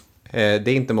faktiskt. Det är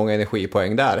inte många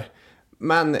energipoäng där.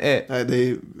 Men nej,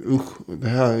 det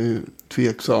här är ju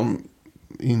tveksam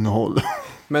innehåll.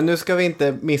 Men nu ska vi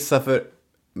inte missa, för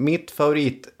mitt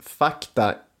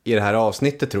favoritfakta i det här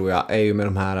avsnittet tror jag är ju med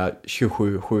de här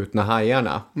 27 skjutna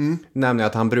hajarna. Nämligen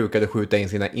att han brukade skjuta in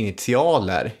sina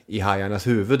initialer i hajarnas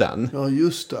huvuden. Ja,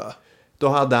 just det. Då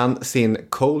hade han sin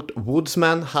Colt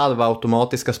Woodsman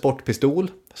halvautomatiska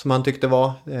sportpistol som han tyckte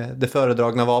var det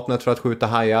föredragna vapnet för att skjuta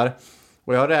hajar.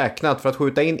 Och jag har räknat, för att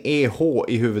skjuta in EH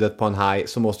i huvudet på en haj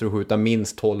så måste du skjuta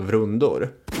minst 12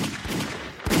 rundor.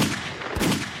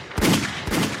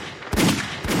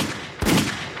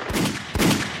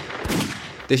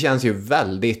 Det känns ju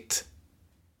väldigt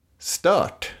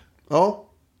stört. Ja,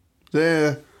 det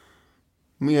är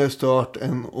mer stört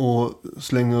än att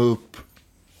slänga upp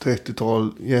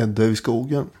 30-tal gäddor i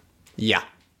skogen. Ja.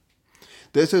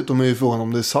 Dessutom är ju frågan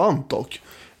om det är sant dock.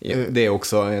 Ja, det är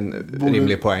också en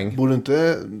rimlig poäng. Borde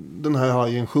inte den här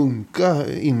hajen sjunka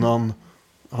innan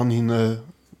han hinner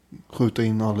skjuta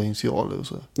in alla initialer och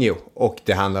så? Jo, och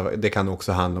det kan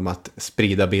också handla om att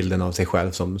sprida bilden av sig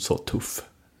själv som så tuff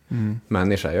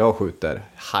människa. Jag skjuter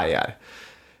hajar.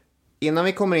 Innan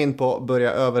vi kommer in på att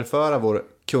börja överföra vår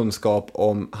kunskap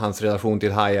om hans relation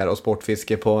till hajar och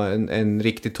sportfiske på en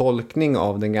riktig tolkning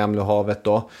av den gamla havet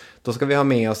då ska vi ha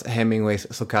med oss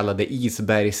Hemingways så kallade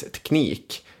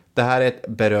isbergsteknik. Det här är ett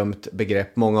berömt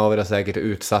begrepp. Många av er har säkert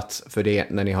utsatts för det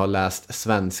när ni har läst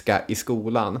svenska i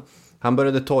skolan. Han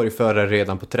började torgföra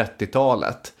redan på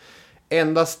 30-talet.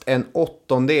 Endast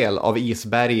 1/8 av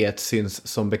isberget syns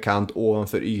som bekant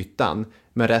ovanför ytan,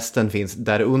 men resten finns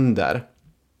därunder.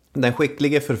 Den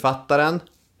skicklige författaren,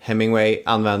 Hemingway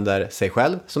använder sig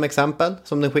själv som exempel,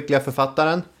 som den skickliga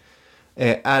författaren,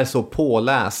 är så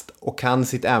påläst och kan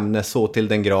sitt ämne så till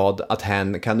den grad att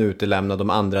hen kan utelämna de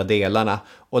andra delarna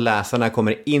och läsarna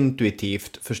kommer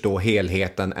intuitivt förstå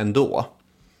helheten ändå.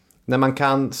 När man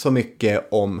kan så mycket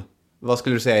om, vad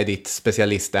skulle du säga är ditt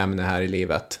specialistämne här i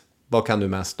livet? Vad kan du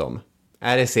mest om?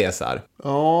 Är det Caesar?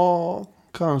 Ja,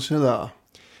 kanske det.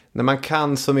 När man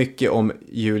kan så mycket om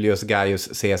Julius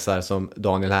Gaius Caesar som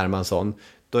Daniel Hermansson,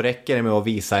 då räcker det med att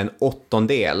visa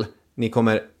 1/8. Ni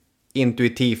kommer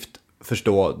intuitivt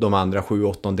förstå de andra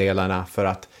 7/8 för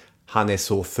att han är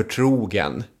så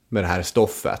förtrogen med det här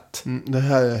stoffet. Det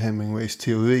här är Hemingways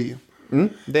teori.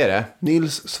 Det är det.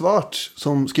 Nils Svarts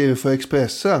som skriver för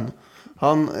Expressen,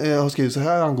 han har skrivit så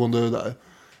här angående det där.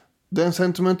 Den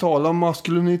sentimentala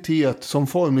maskulinitet som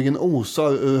formligen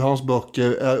osar ur hans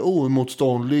böcker är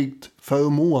oemotståndligt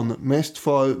feromon mest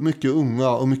för mycket unga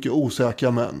och mycket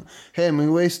osäkra män.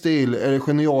 Hemingways stil är det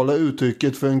geniala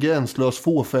uttrycket för en gränslös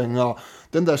fåfänga.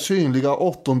 Den där synliga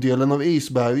 8/8 av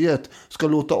isberget ska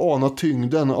låta ana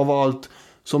tyngden av allt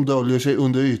som döljer sig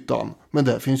under ytan. Men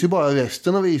där finns ju bara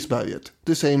resten av isberget.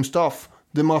 The same stuff.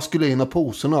 De maskulina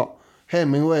poserna.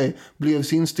 Hemingway blev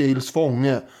sin stils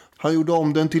fånge. Han gjorde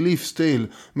om den till livsstil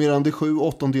medan de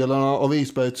 7/8 av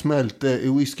isberget smälte i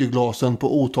whiskyglasen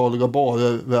på otaliga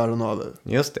barer världen över.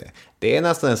 Just det. Det är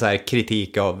nästan en så här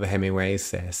kritik av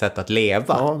Hemingways sätt att leva.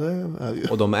 Ja, det är ju.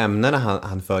 Och de ämnena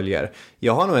han följer.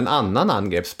 Jag har nog en annan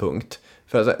angreppspunkt.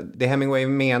 För alltså, det Hemingway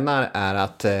menar är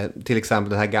att till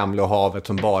exempel det här gamla havet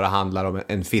som bara handlar om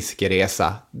en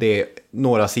fiskeresa. Det är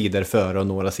några sidor före och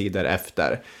några sidor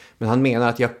efter. Men han menar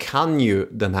att jag kan ju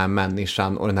den här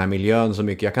människan och den här miljön så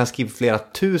mycket. Jag kan skriva flera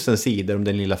 1000 sidor om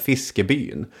den lilla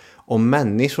fiskebyn. Om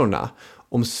människorna,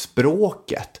 om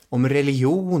språket, om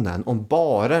religionen, om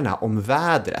barerna, om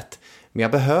vädret. Men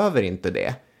jag behöver inte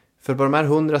det. För på de här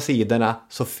 100 sidorna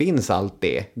så finns allt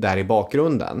det där i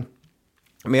bakgrunden.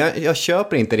 Men jag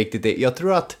köper inte riktigt det. Jag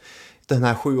tror att den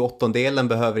här 7/8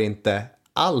 behöver inte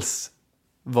alls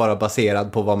vara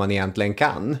baserad på vad man egentligen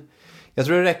kan. Jag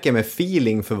tror det räcker med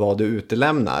feeling för vad du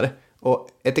utelämnar. Och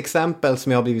ett exempel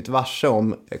som jag har blivit varse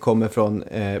om kommer från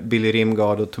Billy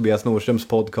Rimgard och Tobias Nordströms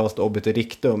podcast Obiter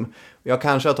Dictum. Jag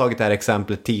kanske har tagit det här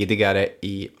exemplet tidigare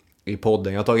i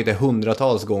podden. Jag har tagit det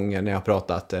hundratals gånger när jag har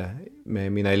pratat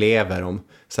med mina elever om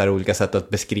så här olika sätt att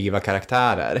beskriva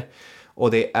karaktärer.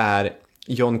 Och det är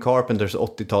John Carpenters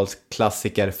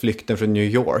 80-talsklassiker Flykten från New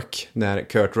York när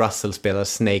Kurt Russell spelar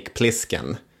Snake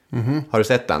Plissken. Har du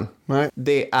sett den? Nej.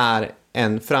 Det är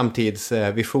en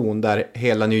framtidsvision där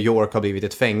hela New York har blivit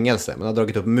ett fängelse. Man har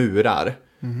dragit upp murar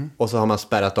och så har man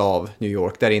spärrat av New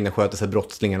York. Där inne sköter sig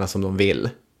brottslingarna som de vill.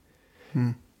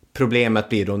 Problemet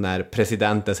blir då när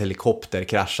presidentens helikopter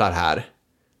kraschar här.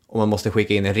 Och man måste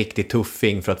skicka in en riktigt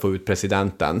tuffing för att få ut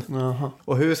presidenten.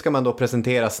 Och hur ska man då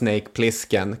presentera Snake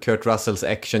Plissken, Kurt Russells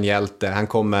actionhjälte? Han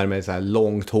kommer med så här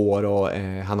långt hår och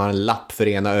han har en lapp för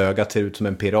ena ögat, ser ut som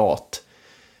en pirat.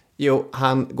 Jo,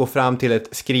 han går fram till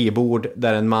ett skrivbord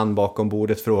där en man bakom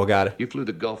bordet frågar: You flew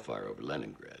the Gulfire over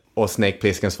Leningrad. Och Snake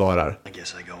Plissken svarar: I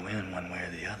guess I go in one way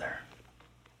or the other.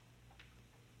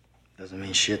 Doesn't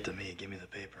mean shit to me. Give me the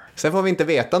paper. Sen får vi inte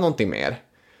veta någonting mer.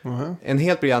 En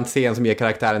helt briljant scen som ger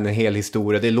karaktären en hel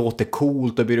historia. Det låter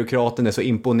coolt och byråkraten är så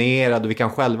imponerad. Och vi kan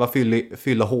själva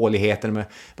fylla håligheten med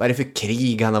vad är det för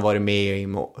krig han har varit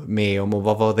med om och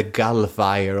vad var the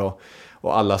Gulfire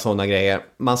och alla sådana grejer.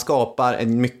 Man skapar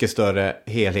en mycket större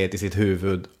helhet i sitt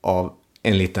huvud av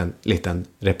en liten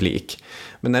replik.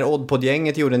 Men när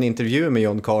Oddpod-gänget gjorde en intervju med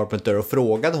John Carpenter och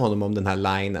frågade honom om den här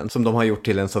linen som de har gjort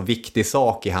till en så viktig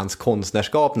sak i hans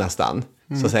konstnärskap nästan,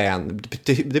 så säger han: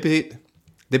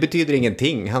 det betyder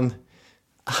ingenting.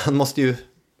 Han måste ju,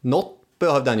 något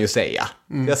behövde han ju säga.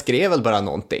 Jag skrev väl bara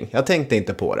någonting. Jag tänkte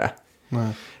inte på det. Nej.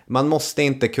 Man måste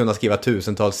inte kunna skriva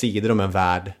tusentals sidor om en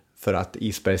värld för att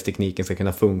isbergstekniken ska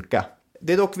kunna funka.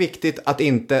 Det är dock viktigt att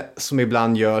inte, som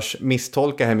ibland görs,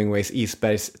 misstolka Hemingways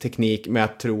isbergsteknik med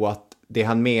att tro att det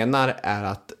han menar är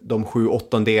att de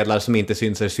 7/8 som inte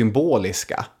syns är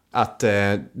symboliska. Att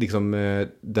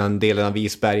den delen av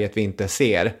isberget vi inte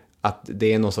ser, att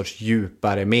det är någon sorts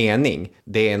djupare mening.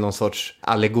 Det är någon sorts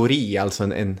allegori, alltså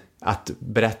att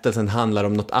berättelsen handlar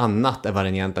om något annat än vad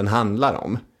den egentligen handlar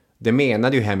om. Det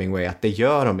menade ju Hemingway att det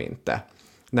gör de inte.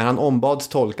 När han ombads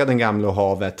tolka Den gamla och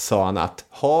havet sa han att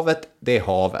havet, det är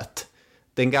havet.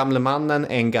 Den gamle mannen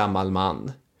är en gammal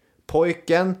man.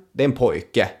 Pojken, det är en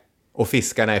pojke. Och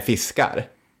fiskarna är fiskar.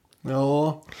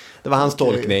 Ja. Det var hans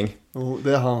tolkning. Jo,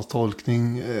 det är hans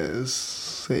tolkning,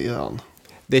 säger han.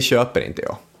 Det köper inte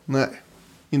jag. Nej,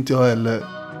 inte jag heller.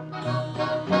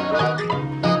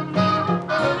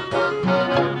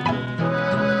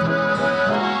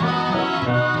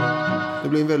 Det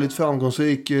blir en väldigt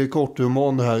framgångsrik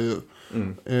kortroman det här ju.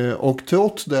 Och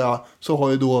trots det så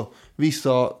har ju då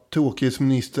vissa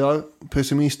tråkighetsministrar,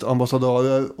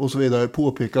 pessimistambassadörer och så vidare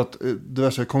påpekat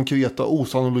diverse konkreta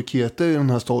osannolikheter i den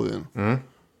här storyn.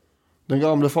 Den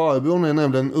gamla farbrorn är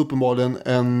nämligen uppenbarligen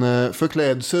en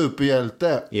förklädd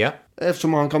superhjälte. Yeah.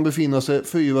 Eftersom han kan befinna sig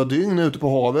 4 dygn ute på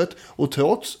havet och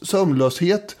trots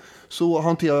sömnlöshet så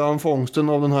hanterar han fångsten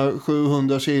av den här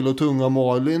 700 kilo tunga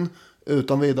marlin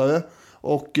utan vidare.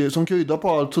 Och som krydda på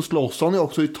allt så slåss han ju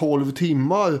också i 12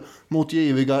 timmar mot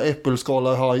giviga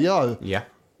äppelskalarhajar. Yeah.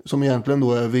 Som egentligen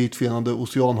då är vitfenade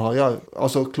oceanhajar.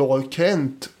 Alltså Clark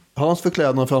Kent, hans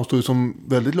förklädnad framstår ju som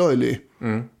väldigt löjlig.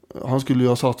 Han skulle ju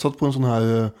ha satsat på en sån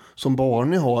här som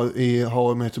Barney har i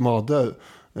How I Met Your Mother.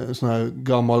 En sån här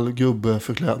gammal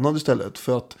gubbeförklädnad istället.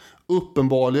 För att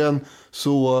uppenbarligen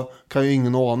så kan ju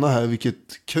ingen ana här vilket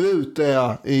krut det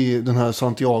är i den här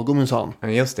Santiago minsann.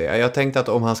 Just det, jag tänkte att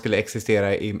om han skulle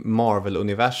existera i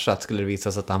Marvel-universat skulle det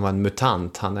visas att han var en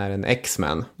mutant. Han är en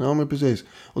X-Men. Ja, men precis.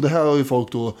 Och det här har ju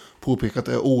folk då påpekat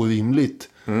är orimligt.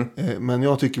 Men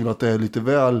jag tycker väl att det är lite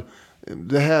väl...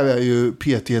 Det här är ju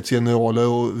PT-generaler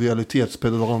och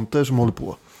realitetspedalanter som håller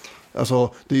på.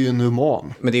 Alltså, det är ju en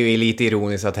roman. Men det är ju lite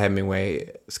ironiskt att Hemingway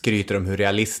skryter om hur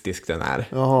realistisk den är.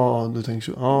 Ja, du tänker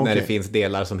så. Ja, när det finns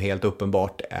delar som helt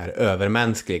uppenbart är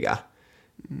övermänskliga.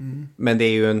 Men det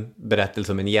är ju en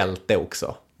berättelse om en hjälte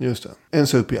också. Just det, en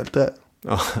superhjälte.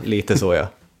 Ja, lite så ja.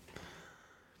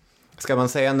 Ska man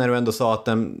säga när du ändå sa att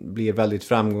den blir väldigt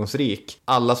framgångsrik.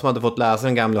 Alla som hade fått läsa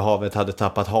Den gamla havet hade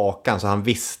tappat hakan. Så han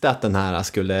visste att den här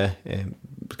skulle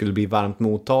bli varmt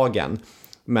mottagen.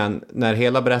 Men när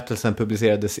hela berättelsen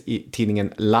publicerades i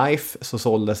tidningen Life så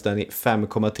såldes den i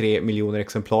 5,3 miljoner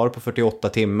exemplar på 48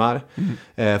 timmar.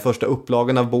 Första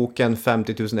upplagan av boken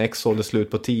 50 000 ex såldes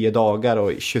slut på 10 dagar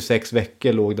och i 26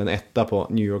 veckor låg den etta på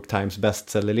New York Times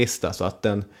bestsellerlista. Så att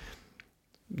den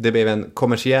det blev en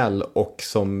kommersiell och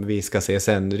som vi ska se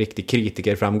sen riktig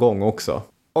kritikerframgång också.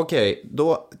 Okej,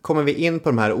 då kommer vi in på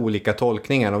de här olika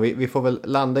tolkningarna och vi får väl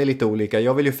landa i lite olika.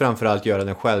 Jag vill ju framförallt göra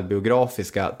den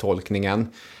självbiografiska tolkningen.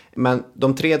 Men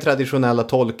de 3 traditionella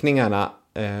tolkningarna,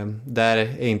 där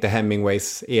är inte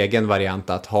Hemingways egen variant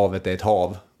att havet är ett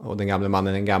hav och den gamla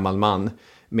mannen är en gammal man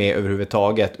med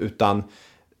överhuvudtaget, utan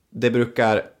det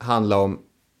brukar handla om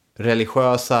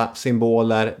religiösa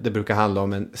symboler, det brukar handla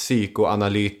om en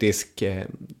psykoanalytisk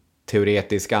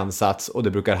teoretisk ansats och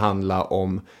det brukar handla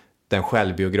om den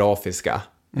självbiografiska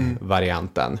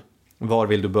varianten. Var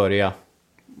vill du börja?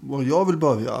 Var jag vill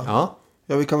börja? Ja,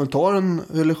 vi kan väl ta den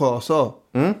religiösa.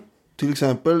 Till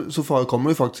exempel så förekommer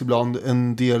det faktiskt ibland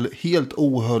en del helt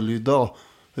ohöljda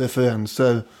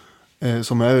referenser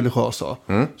som är religiösa.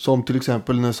 Som till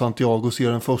exempel när Santiago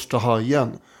ser den första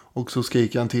hajen och så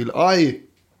skriker han till aj,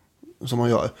 som man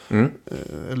gör.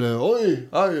 Eller oj,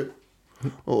 aj.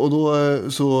 Och då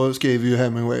så skriver ju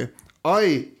Hemingway,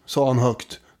 aj, sa han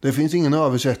högt. Det finns ingen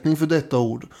översättning för detta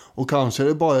ord och kanske är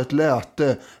det bara ett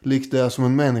läte likt det som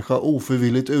en människa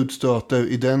ofrivilligt utstöter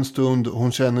i den stund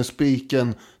hon känner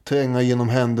spiken tränga genom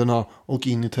händerna och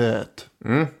in i träet.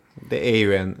 Det är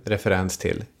ju en referens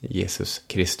till Jesus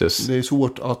Kristus. Det är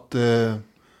svårt att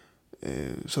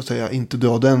så att säga inte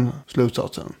dra den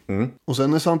slutsatsen. Och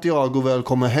sen när Santiago väl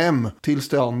kommer hem till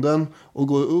stranden och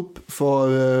går upp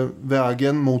för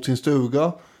vägen mot sin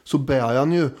stuga så bär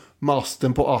han ju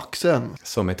masten på axeln.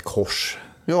 Som ett kors.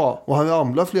 Ja, och han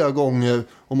ramlar flera gånger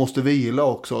och måste vila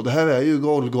också. Det här är ju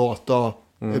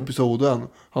Golgata-episoden.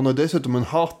 Han har dessutom en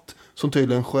hatt som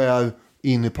tydligen skär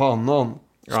in i pannan.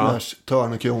 /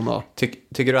 törnekrona.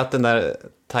 Tycker du att den där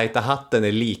tajta hatten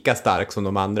är lika stark som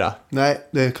de andra? Nej,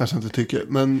 det kanske jag inte tycker,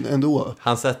 men ändå.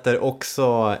 Han sätter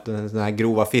också den här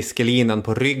grova fiskelinan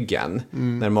på ryggen.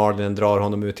 När Marlin drar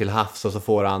honom ut till havs och så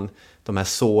får han de här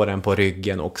såren på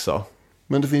ryggen också.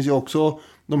 Men det finns ju också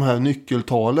de här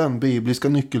nyckeltalen, bibliska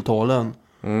nyckeltalen.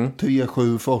 3,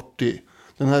 7, 40.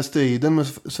 Den här striden med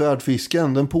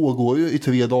svärdfisken, den pågår ju i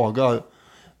 3 dagar.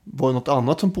 Var det något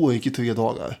annat som pågick i 3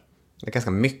 dagar? Det är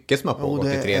ganska mycket som har pågått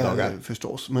i 3 dagar. Det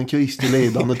förstås. Men Kristi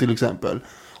lidande till exempel.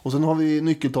 Och sen har vi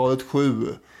nyckeltalet 7.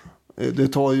 Det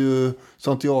tar ju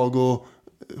Santiago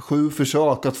 7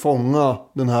 försök att fånga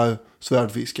den här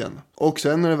svärdfisken. Och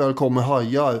sen när det väl kommer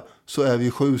hajar så är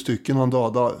vi 7 stycken han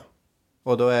dödar.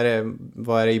 Och då är det,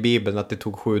 vad är det i Bibeln, att det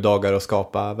tog 7 dagar att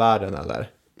skapa världen, eller?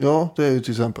 Ja, det är ju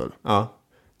till exempel. Ja,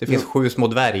 det finns 7 små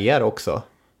dvärgar också.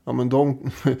 Ja, men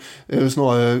de är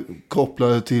snarare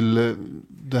kopplade till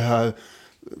det här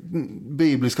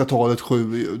bibliska talet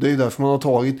 7. Det är därför man har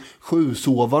tagit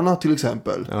 7-sovarna till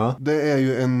exempel. Ja. Det är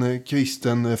ju en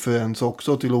kristen referens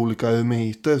också till olika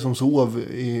eremiter som sov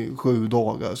i 7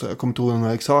 dagar. Så jag kommer inte ihåg den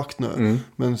här exakt nu.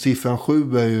 Men siffran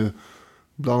 7 är ju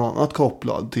bland annat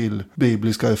kopplad till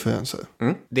bibliska referenser.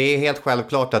 Det är helt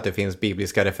självklart att det finns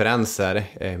bibliska referenser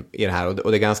i det här.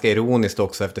 Och det är ganska ironiskt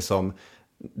också eftersom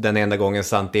den enda gången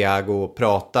Santiago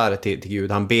pratar till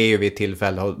Gud, han ber ju vid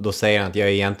tillfälle och då säger han att jag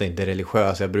är egentligen inte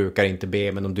religiös, jag brukar inte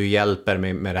be, men om du hjälper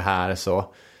mig med det här så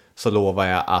lovar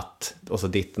jag att, och så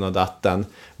ditten och datten.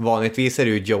 Vanligtvis är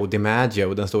det ju Joe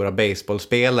DiMaggio, den stora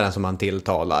baseballspelaren, som han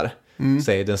tilltalar.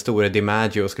 Säger den stora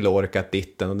DiMaggio skulle orkat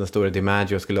ditten och den stora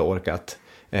DiMaggio skulle orkat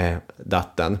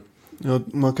datten. Ja,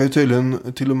 man kan ju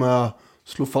tydligen till och med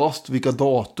slå fast vilka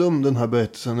datum den här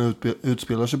berättelsen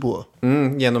utspelar sig på.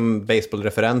 Genom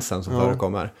baseballreferensen som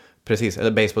förekommer. Precis,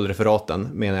 eller baseballreferaten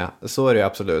menar jag. Så är det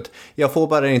absolut. Jag får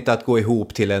bara inte att gå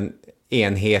ihop till en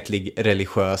enhetlig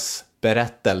religiös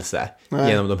berättelse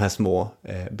genom de här små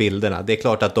bilderna. Det är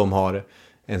klart att de har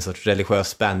en sorts religiös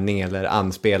spänning eller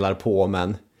anspelar på,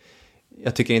 men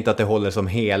jag tycker inte att det håller som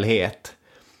helhet.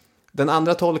 Den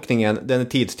andra tolkningen, den är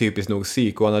tidstypiskt nog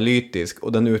psykoanalytisk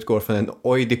och den utgår från en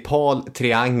oidipal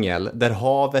triangel där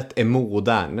havet är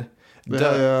modern. Det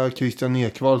är Christian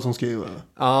Ekvall som skriver.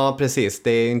 Ja, precis.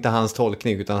 Det är inte hans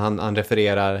tolkning utan han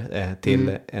refererar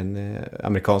till en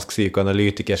amerikansk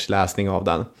psykoanalytikers läsning av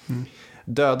den.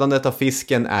 Dödandet av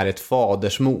fisken är ett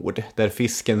fadersmord där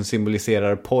fisken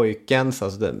symboliserar pojkens,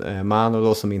 alltså den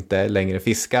Manolo som inte längre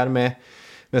fiskar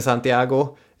med Santiago.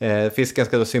 Fisken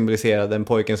ska då symbolisera den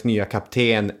pojkens nya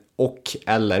kapten och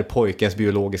eller pojkens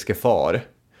biologiska far.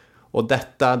 Och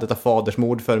detta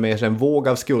fadersmord för med sig en våg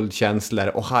av skuldkänslor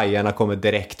och hajarna kommer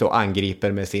direkt och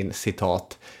angriper med sin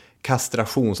citat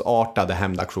kastrationsartade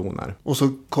hämndaktioner. Och så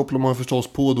kopplar man förstås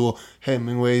på då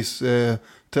Hemingways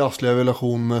trassliga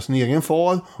relation med sin egen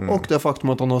far och det faktum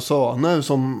att han har söner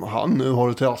som han nu har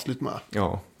det trassligt med.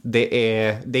 Ja, det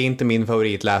är inte min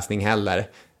favoritläsning heller.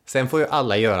 Sen får ju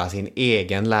alla göra sin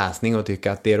egen läsning och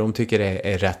tycka att det de tycker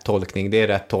är rätt tolkning, det är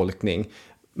rätt tolkning.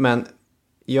 Men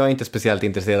jag är inte speciellt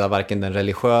intresserad av varken den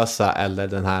religiösa eller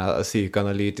den här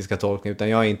psykoanalytiska tolkningen, utan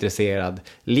jag är intresserad,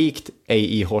 likt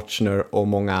A.E. Hotchner och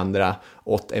många andra,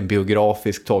 åt en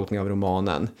biografisk tolkning av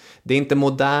romanen. Det är inte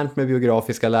modernt med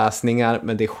biografiska läsningar,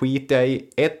 men det skiter jag i.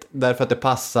 1, därför att det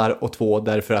passar, och 2,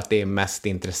 därför att det är mest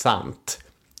intressant.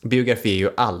 Biografi är ju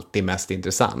alltid mest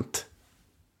intressant.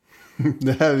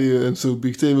 Det här är ju en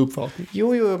subjektiv uppfattning.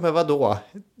 Jo, men vadå?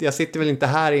 Jag sitter väl inte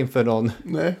här inför någon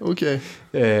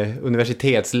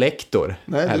universitetslektor.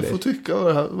 Nej, heller. Du får tycka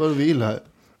vad du vill här.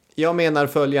 Jag menar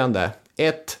följande.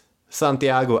 1.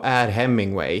 Santiago är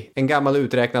Hemingway. En gammal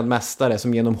uträknad mästare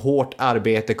som genom hårt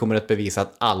arbete kommer att bevisa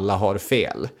att alla har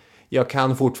fel. Jag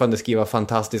kan fortfarande skriva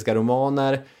fantastiska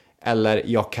romaner, eller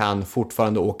jag kan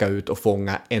fortfarande åka ut och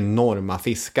fånga enorma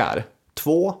fiskar.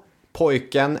 2.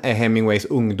 Pojken är Hemingways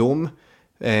ungdom.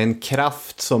 En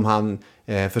kraft som han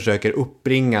försöker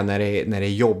uppbringa när det är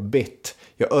jobbigt.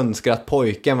 Jag önskar att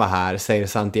pojken var här, säger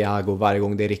Santiago varje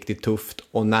gång det är riktigt tufft.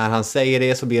 Och när han säger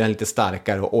det så blir han lite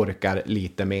starkare och orkar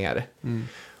lite mer.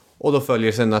 Och då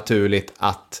följer sig naturligt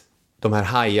att de här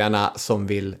hajarna som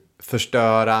vill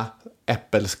förstöra,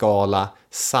 äppelskala,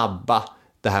 sabba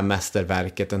det här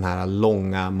mästerverket, den här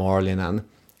långa marlinen,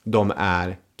 de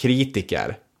är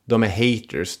kritiker. De är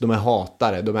haters, de är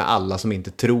hatare, de är alla som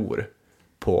inte tror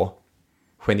på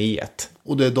geniet.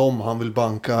 Och det är dem han vill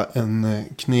banka en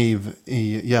kniv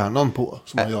i hjärnan på,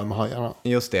 som han gör med hajarna.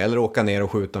 Just det, eller åka ner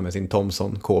och skjuta med sin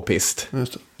Thompson K-pist.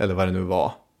 Just det. Eller vad det nu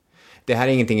var. Det här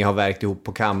är ingenting jag har verkt ihop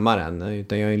på kammaren,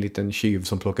 utan jag är en liten tjuv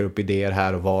som plockar upp idéer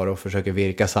här och var och försöker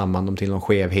virka samman dem till någon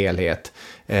skev helhet.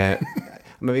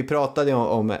 Men vi pratade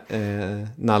om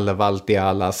Nalle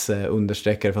Valtialas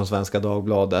understreckare från Svenska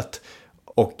Dagbladet.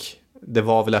 Och det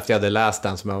var väl efter jag hade läst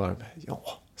den som jag var, ja,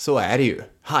 så är det ju.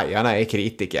 Hajarna är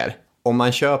kritiker. Om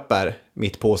man köper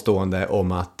mitt påstående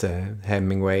om att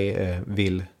Hemingway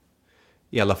vill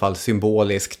i alla fall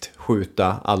symboliskt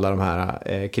skjuta alla de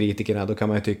här kritikerna, då kan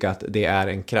man ju tycka att det är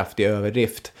en kraftig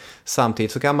överdrift.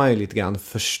 Samtidigt så kan man ju lite grann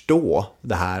förstå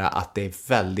det här att det är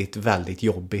väldigt, väldigt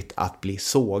jobbigt att bli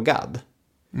sågad.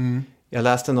 Jag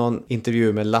läste någon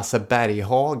intervju med Lasse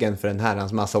Berghagen för en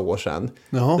herrans massa år sedan.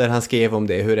 Jaha. Där han skrev om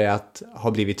det, hur det är att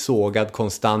ha blivit sågad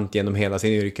konstant genom hela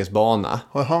sin yrkesbana.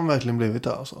 Har han verkligen blivit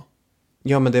det alltså?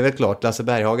 Ja, men det är väl klart. Lasse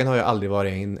Berghagen har ju aldrig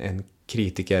varit en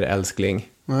kritiker-älskling.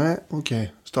 Nej,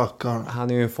 okej. Stackarn.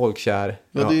 Han är ju en folkkär.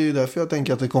 Ja, det är ju därför jag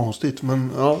tänker att det är konstigt.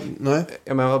 Men ja, nej.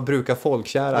 Ja, men vad brukar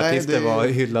folkkära artister vara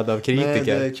hyllade av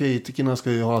kritiker? Nej, kritikerna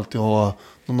ska ju alltid ha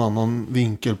någon annan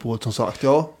vinkel på det, som sagt.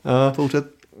 Ja, fortsätt.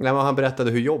 Nej, men han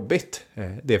berättade hur jobbigt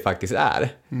det faktiskt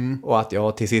är. Och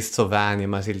att till sist så vänjer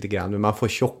man sig lite grann. Men man får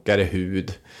tjockare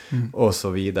hud och så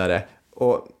vidare.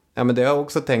 Och ja, men det har jag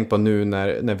också tänkt på nu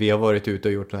när vi har varit ute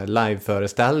och gjort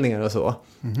live-föreställningar och så.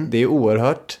 Det är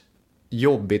oerhört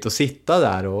jobbigt att sitta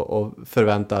där och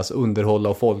förväntas underhålla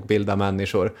och folkbilda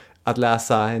människor. Att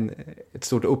läsa ett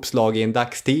stort uppslag i en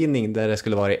dagstidning där det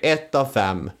skulle vara 1 av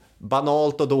 5.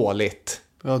 Banalt och dåligt.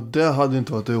 Ja, det hade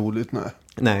inte varit roligt,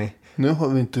 Nej. Nu har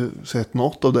vi inte sett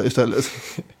något av det istället.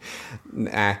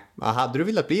 Nej, hade du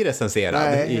velat bli recenserad?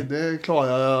 Nej, det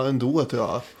klarar jag ändå att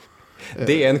göra.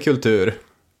 Det är en kultur.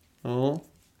 Ja.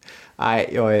 Nej,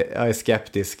 jag är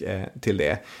skeptisk till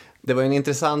det. Det var en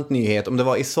intressant nyhet, om det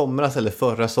var i somras eller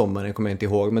förra sommaren, kommer jag inte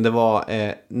ihåg. Men det var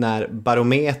när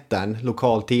Barometern,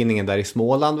 lokaltidningen där i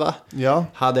Småland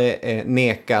hade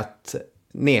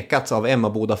nekats av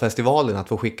Emmaboda-festivalen att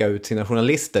få skicka ut sina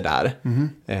journalister där.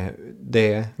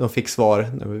 De fick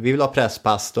svar, vi vill ha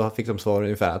presspass, då fick de svar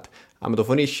ungefär att men då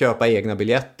får ni köpa egna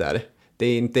biljetter. Det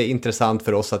är inte intressant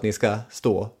för oss att ni ska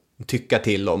stå och tycka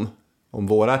till om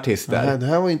våra artister. Nej, det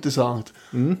här var intressant.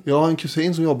 Jag har en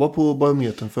kusin som jobbar på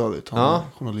Barometern förut. Han är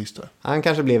journalister. Han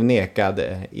kanske blev nekad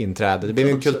inträde. Det blev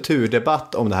en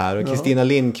kulturdebatt om det här. Och Kristina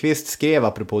Lindqvist skrev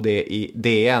apropå det i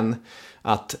DN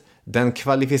att den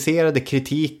kvalificerade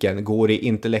kritiken går i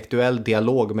intellektuell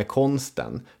dialog med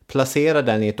konsten, placerar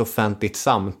den i ett offentligt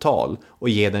samtal och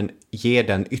ger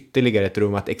den ytterligare ett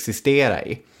rum att existera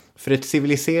i. För ett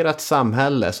civiliserat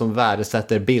samhälle som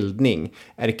värdesätter bildning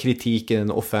är kritiken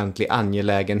en offentlig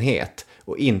angelägenhet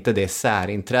och inte det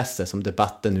särintresse som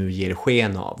debatten nu ger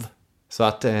sken av. Så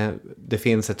att det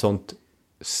finns ett sånt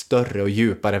större och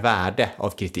djupare värde av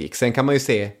kritik. Sen kan man ju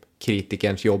se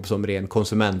kritikerns jobb som ren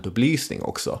konsumentupplysning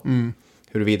också.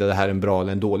 Huruvida det här är en bra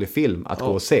eller en dålig film att gå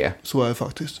och se. Så är det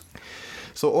faktiskt.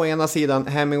 Så å ena sidan,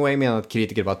 Hemingway menar att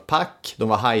kritiker var ett pack. De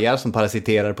var hajar som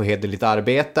parasiterar på hederligt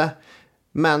arbete.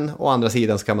 Men å andra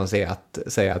sidan ska man säga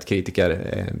att kritiker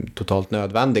är totalt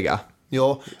nödvändiga.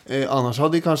 Ja, annars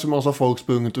hade kanske massa folk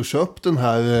sprungit och köpt den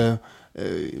här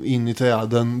In i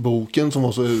träden-boken som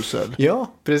var så usel.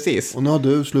 Ja, precis. Och nu har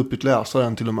du sluppit läsa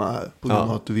den till och med här på grund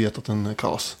av att du vet att den är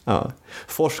kass. Ja.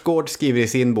 Forsgård skriver i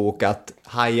sin bok att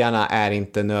hajarna är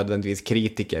inte nödvändigtvis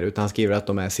kritiker, utan han skriver att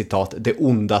de är, citat, det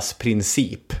ondas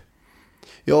princip.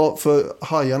 Ja, för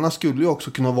hajarna skulle ju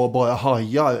också kunna vara bara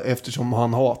hajar eftersom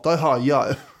han hatar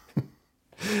hajar.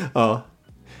 Ja,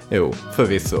 jo,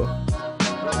 förvisso.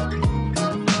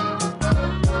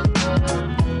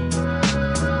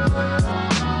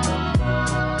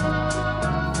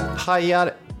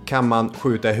 Hajar kan man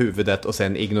skjuta i huvudet och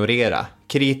sen ignorera.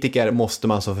 Kritiker måste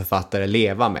man som författare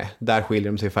leva med. Där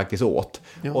skiljer de sig faktiskt åt.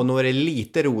 Ja. Och nog är det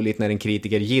lite roligt när en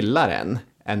kritiker gillar en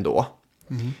ändå.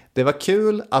 Mm. Det var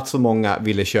kul att så många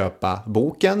ville köpa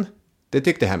boken. Det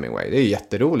tyckte Hemingway. Det är ju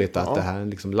jätteroligt att det här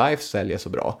liksom Life säljer så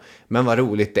bra. Men vad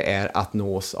roligt det är att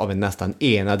nås av en nästan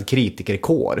enad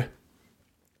kritikerkår.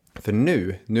 För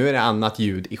nu är det annat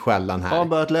ljud i skällan här. Har han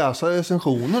börjat läsa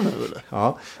recensioner nu eller?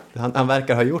 Ja, han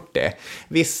verkar ha gjort det.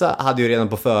 Vissa hade ju redan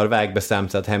på förväg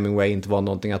bestämt sig att Hemingway inte var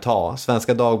någonting att ha.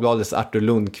 Svenska Dagbladets Arthur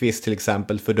Lundqvist till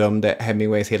exempel fördömde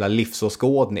Hemingways hela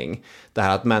livsåskådning. Det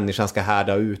här att människan ska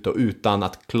härda ut och utan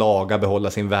att klaga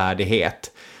behålla sin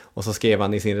värdighet. Och så skrev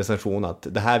han i sin recension att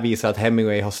det här visar att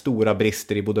Hemingway har stora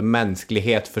brister i både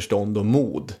mänsklighet, förstånd och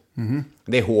mod. Mm.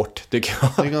 Det är hårt, tycker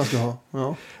jag. Det är ganska hårt,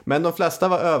 ja. Men de flesta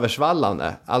var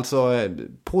översvallande. Alltså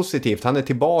positivt, han är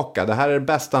tillbaka. Det här är det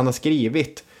bästa han har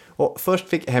skrivit. Och först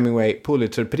fick Hemingway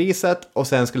Pulitzerpriset och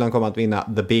sen skulle han komma att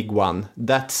vinna The Big One.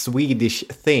 That Swedish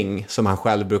Thing, som han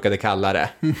själv brukade kalla det.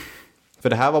 Mm. För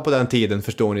det här var på den tiden,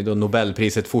 förstår ni, då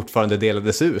Nobelpriset fortfarande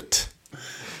delades ut.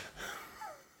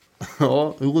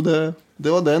 Ja, jo, det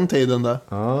var den tiden där.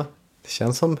 Ja, det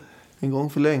känns som... En gång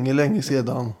för länge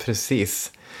sedan.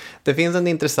 Precis. Det finns en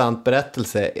intressant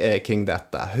berättelse kring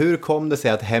detta. Hur kom det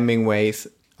sig att Hemingway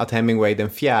den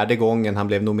 4:e gången han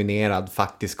blev nominerad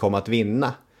faktiskt kom att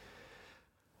vinna?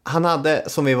 Han hade,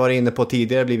 som vi var inne på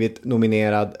tidigare, blivit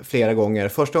nominerad flera gånger.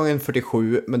 Första gången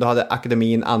 47, men då hade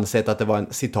akademin ansett att det var en,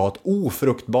 citat,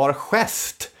 ofruktbar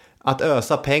gest att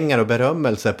ösa pengar och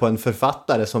berömmelse på en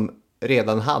författare som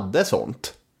redan hade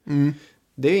sånt. Mm.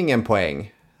 Det är ju ingen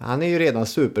poäng. Han är ju redan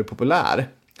superpopulär.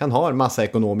 Han har massa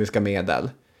ekonomiska medel.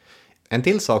 En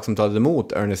till sak som talade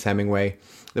emot Ernest Hemingway,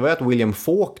 det var att William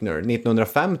Faulkner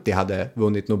 1950 hade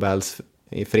vunnit Nobels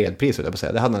fredspris, vill jag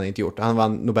säga. Det hade han inte gjort. Han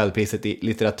vann Nobelpriset i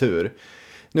litteratur.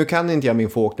 Nu kan inte jag min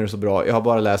Faulkner så bra. Jag har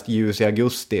bara läst Ljus i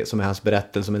augusti, som är hans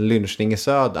berättelse om en lynchning i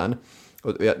södern.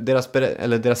 Och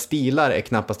deras stilar är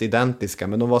knappast identiska,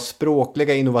 men de var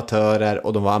språkliga innovatörer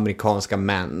och de var amerikanska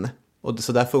män. Och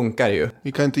så där funkar det ju.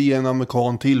 Vi kan inte ge en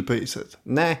amerikan till priset.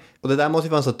 Nej, och det där måste ju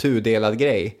vara en så tudelad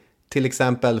grej. Till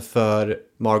exempel för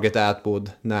Margaret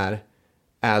Atwood när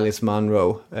Alice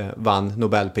Munro vann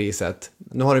Nobelpriset.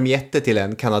 Nu har de gett det till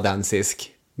en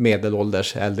kanadensisk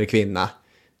medelålders äldre kvinna.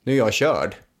 Nu är jag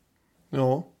körd.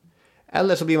 Ja.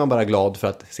 Eller så blir man bara glad för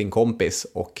att sin kompis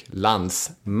och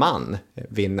landsman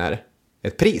vinner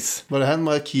ett pris. Var det här en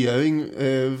markering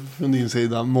från din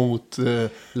sida mot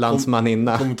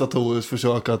landsmaninna? Kommentatorers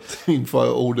försök att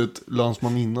införa ordet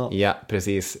landsmaninna. Ja,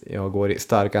 precis. Jag går i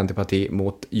stark antipati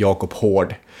mot Jakob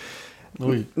Hård.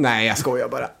 Oj. Nej, jag skojar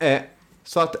bara.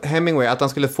 Så att Hemingway, att han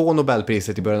skulle få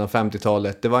Nobelpriset i början av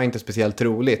 50-talet, det var inte speciellt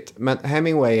troligt. Men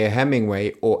Hemingway är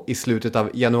Hemingway, och i slutet av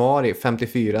januari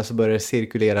 54 så började det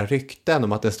cirkulera rykten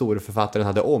om att den stora författaren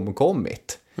hade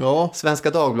omkommit. Ja. Svenska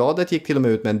Dagbladet gick till och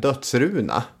med ut med en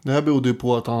dödsruna. Det här berodde ju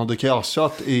på att han hade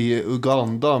kraschat i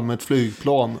Uganda med ett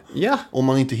flygplan. Ja. Om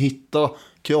man inte hittar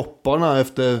kropparna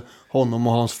efter honom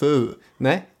och hans fru.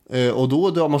 Nej. Och då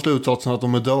drar man slutsatsen att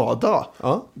de är döda.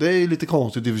 Ja. Det är ju lite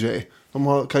konstigt i och för sig.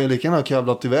 Kan ju lika gärna ha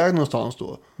kravlat iväg någonstans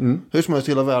då. Mm. Hur som helst,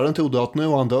 hela världen trodde att nu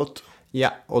har han dött. Ja,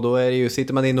 och då är det ju,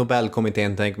 sitter man i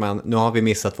Nobelkommittén tänker man, nu har vi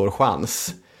missat vår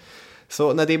chans.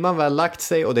 Så när dimman väl lagt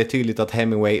sig och det är tydligt att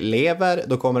Hemingway lever,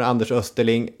 då kommer Anders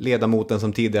Österling, ledamoten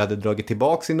som tidigare hade dragit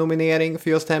tillbaka sin nominering för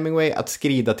just Hemingway, att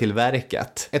skrida till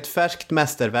verket. Ett färskt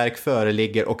mästerverk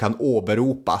föreligger och kan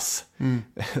åberopas,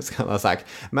 ska man ha sagt.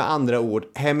 Med andra ord,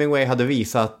 Hemingway hade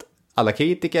visat alla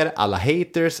kritiker, alla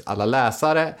haters, alla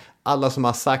läsare, alla som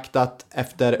har sagt att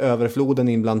efter överfloden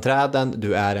in bland träden,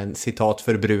 du är en, citat,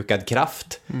 förbrukad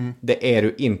kraft. Det är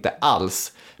du inte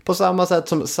alls. På samma sätt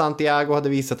som Santiago hade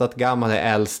visat att gammal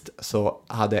är äldst, så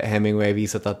hade Hemingway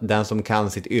visat att den som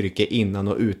kan sitt yrke innan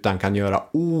och utan kan göra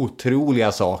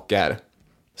otroliga saker.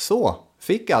 Så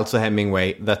fick alltså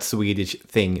Hemingway That Swedish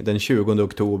Thing den 20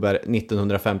 oktober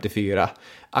 1954.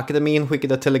 Akademin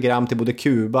skickade ett telegram till både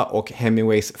Kuba och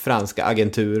Hemingways franska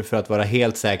agentur för att vara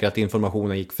helt säker att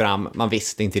informationen gick fram. Man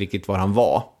visste inte riktigt var han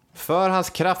var. För hans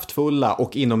kraftfulla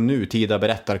och inom nutida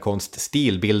berättarkonst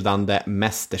stilbildande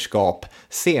mästerskap,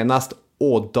 senast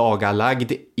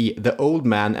ådagalagd i The Old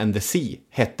Man and the Sea,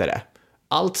 hette det.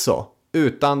 Alltså,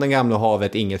 utan den gamla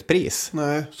havet inget pris.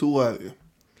 Nej, så är det ju.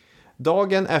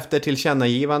 Dagen efter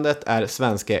tillkännagivandet är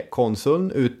svenske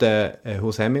konsuln ute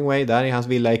hos Hemingway där i hans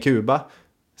villa i Kuba.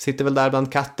 Sitter väl där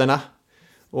bland katterna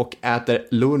och äter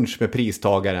lunch med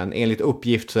pristagaren. Enligt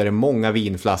uppgift så är det många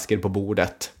vinflaskor på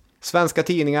bordet. Svenska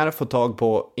tidningar får tag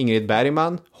på Ingrid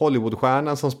Bergman,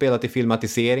 Hollywoodstjärnan som spelat i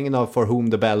filmatiseringen av For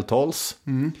Whom the Bell Tolls.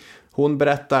 Hon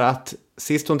berättar att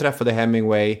sist hon träffade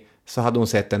Hemingway så hade hon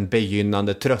sett en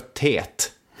begynnande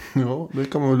trötthet. Ja, det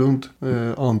kan man väl lugnt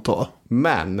anta.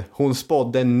 Men hon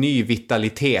spådde en ny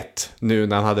vitalitet nu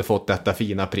när han hade fått detta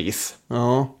fina pris.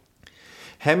 Ja.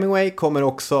 Hemingway kommer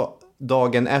också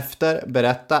dagen efter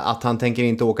berätta att han tänker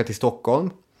inte åka till Stockholm.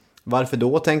 Varför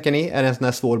då, tänker ni? Är det en sån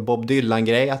här svår Bob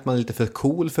Dylan-grej att man är lite för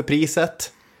cool för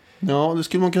priset? Ja, det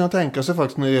skulle man kunna tänka sig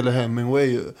faktiskt när det gäller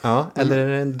Hemingway. Ja, eller är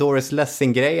det en Doris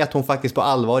Lessing-grej att hon faktiskt på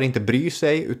allvar inte bryr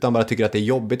sig utan bara tycker att det är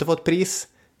jobbigt att få ett pris?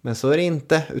 Men så är det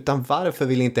inte, utan varför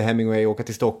vill inte Hemingway åka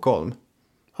till Stockholm?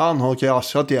 Han har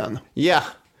kraschat igen. Ja.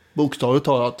 Bokstavligt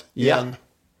talat igen.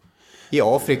 Ja. I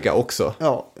Afrika också.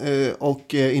 Ja,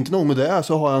 och inte nog med det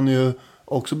så har han ju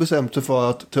också bestämt sig för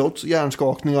att trots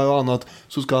hjärnskakningar och annat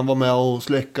så ska han vara med och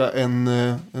släcka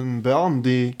en brand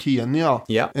i Kenya.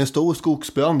 Ja. En stor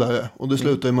skogsbrand där. Och det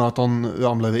slutar ju med att han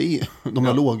ramlar i de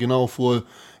här lågorna och får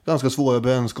ganska svåra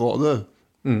brännskador.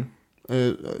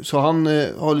 Så han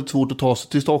har lite svårt att ta sig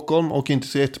till Stockholm och inte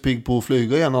så jättepigg på att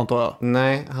flyga igen, antar jag.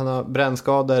 Nej, han har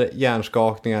brännskador,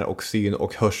 hjärnskakningar och syn-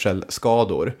 och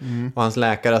hörselskador. Och hans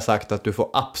läkare har sagt att du får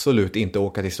absolut inte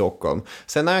åka till Stockholm.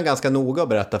 Sen är han ganska noga att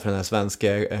berätta för den här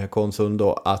svenska konsuln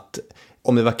då att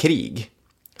om det var krig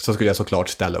så skulle jag såklart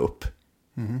ställa upp.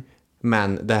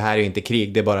 Men det här är ju inte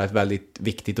krig, det är bara ett väldigt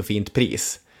viktigt och fint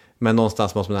pris. Men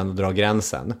någonstans måste man ändå dra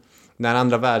gränsen. När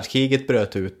andra världskriget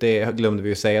bröt ut, det glömde vi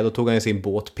ju säga, då tog han ju sin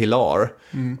båt Pilar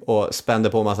och spände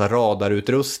på en massa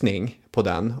radarutrustning på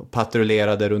den och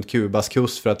patrullerade runt Kubas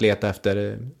kust för att leta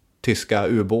efter tyska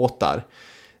ubåtar.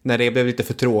 När det blev lite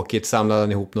för tråkigt samlade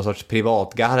han ihop någon sorts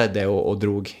privatgarde och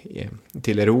drog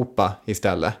till Europa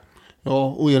istället. Ja,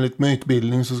 och enligt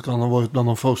mytbildning så ska han ha varit bland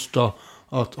de första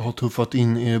att ha tuffat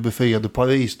in i befriade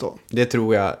Paris då. Det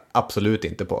tror jag absolut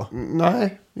inte på.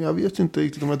 Nej, jag vet inte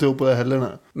riktigt om jag tror på det heller. Nej.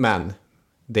 Men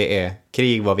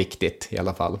krig var viktigt i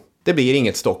alla fall. Det blir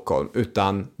inget Stockholm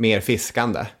utan mer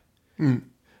fiskande.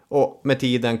 Och med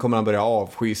tiden kommer han börja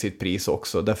avsky sitt pris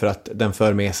också. Därför att den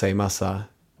för med sig massa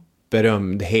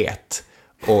berömdhet.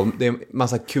 Och det är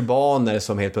massa kubaner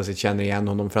som helt plötsligt känner igen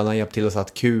honom. För han har hjälpt till att sätta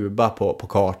Kuba på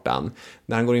kartan.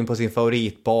 När han går in på sin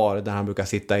favoritbar där han brukar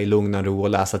sitta i lugn och ro och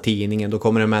läsa tidningen. Då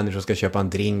kommer en människa som ska köpa en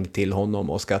drink till honom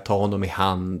och ska ta honom i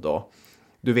hand. Och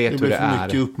du vet hur det är. Det blir för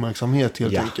mycket uppmärksamhet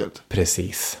helt enkelt.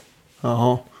 Precis.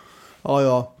 Jaha.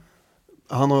 Ja.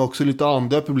 Han har också lite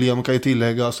andra problem kan ju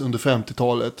tilläggas under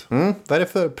 50-talet. Vad är det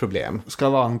för problem?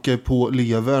 Skavanker på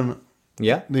levern.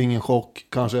 Ja. Det är ingen chock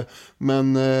kanske.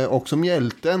 Men också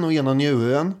mjälten och ena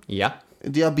njuren. Ja.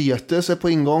 Diabetes är på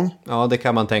ingång. Ja, det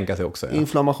kan man tänka sig också. Ja.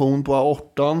 Inflammation på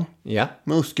aortan. Ja.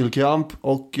 Muskelkramp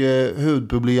och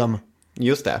hudproblem.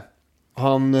 Just det.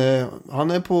 Han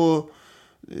är på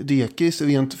dekis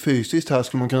rent fysiskt här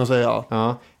skulle man kunna säga.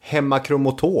 Ja.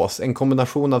 Hemakromatos, en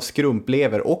kombination av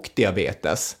skrumplever och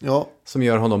diabetes. Ja. Som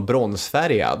gör honom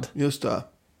bronsfärgad. Just det.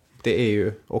 Det är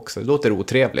ju också, det låter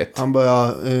otrevligt. Han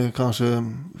börjar kanske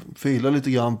fila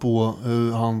lite grann på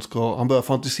hur han börjar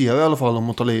fantisera i alla fall om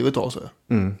att ta livet av sig.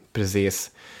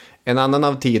 Precis. En annan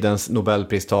av tidens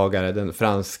Nobelpristagare, den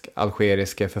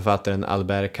fransk-algeriske författaren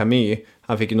Albert Camus,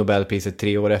 han fick Nobelpriset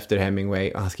 3 år efter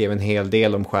Hemingway och han skrev en hel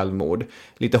del om självmord.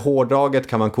 Lite hårdraget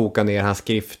kan man koka ner hans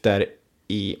skrifter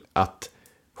i att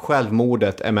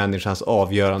självmordet är människans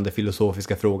avgörande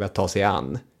filosofiska fråga att ta sig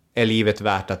an. Är livet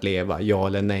värt att leva? Ja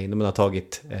eller nej? När man har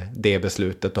tagit det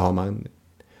beslutet då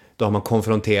har man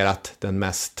konfronterat den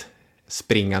mest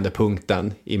springande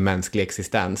punkten i mänsklig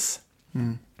existens.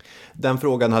 Den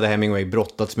frågan hade Hemingway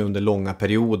brottats med under långa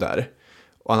perioder.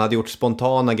 Och han hade gjort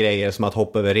spontana grejer som att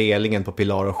hoppa över relingen på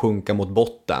Pilar och sjunka mot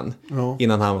botten. Ja.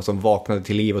 Innan han som vaknade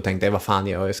till liv och tänkte, vad fan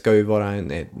jag ska ju vara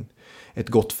ett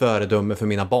gott föredöme för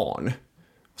mina barn.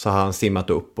 Så har han simmat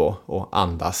upp och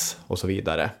andas och så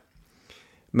vidare.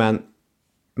 Men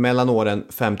mellan åren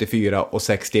 54 och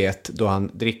 61 då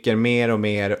han dricker mer och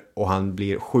mer och han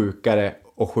blir sjukare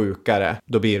och sjukare,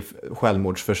 då blir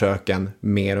självmordsförsöken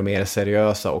mer och mer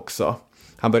seriösa också.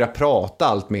 Han börjar prata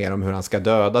allt mer om hur han ska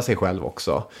döda sig själv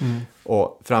också.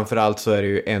 Och framförallt så är det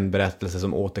ju en berättelse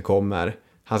som återkommer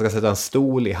Han ska sätta en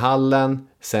stol i hallen,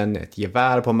 sen ett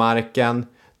gevär på marken.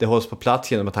 Det hålls på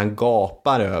plats genom att han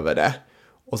gapar över det.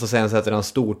 Och så sen sätter han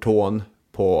stortån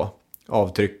på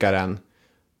avtryckaren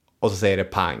och så säger det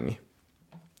pang.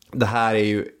 Det här är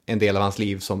ju en del av hans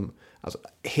liv som, alltså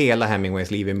hela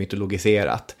Hemingways liv är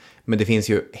mytologiserat. Men det finns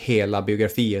ju hela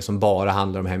biografier som bara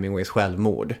handlar om Hemingways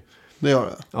självmord. Det gör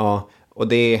det. Ja, och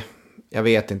det, jag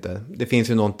vet inte, det finns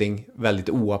ju någonting väldigt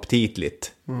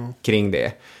oaptitligt kring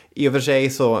det. I och för sig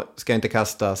så ska jag inte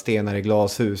kasta stenar i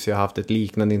glashus. Jag har haft ett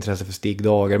liknande intresse för Stig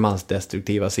Dagermans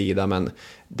destruktiva sida, men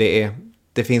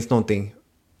det finns någonting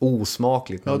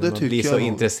osmakligt när man blir så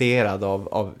intresserad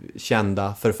av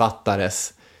kända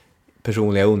författares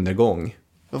personliga undergång.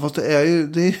 Ja, fast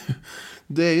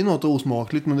det är ju något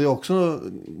osmakligt, men det är också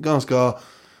ganska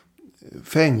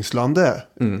fängslande.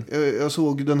 Jag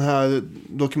såg den här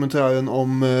dokumentären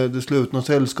om Det slutna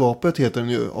sällskapet, heter den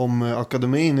ju, om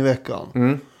akademin i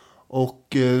veckan.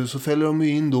 Och så fäller de ju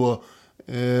in då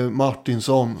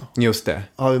Martinsson. Just det.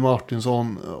 Harry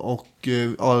Martinsson. Och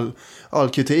all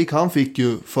kritik han fick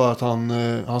ju för att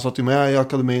han satt ju med i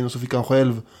akademin, och så fick han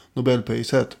själv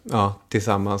Nobelpriset. Ja,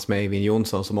 tillsammans med Eivind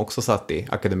Johnson som också satt i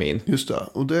akademin. Just det,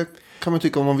 och det kan man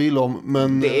tycka om man vill om.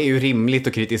 Men det är ju rimligt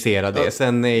att kritisera det.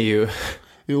 Sen är ju...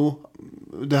 Jo,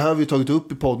 det här har vi tagit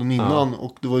upp i podden innan.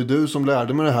 Och det var ju du som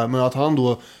lärde mig det här. Men att han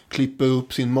då klipper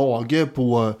upp sin mage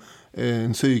på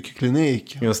en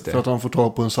psykklinik. Just det. För att han får ta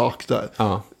på en sack där.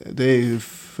 Ja. Det är ju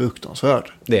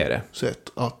fruktansvärt. Det är det. Sätt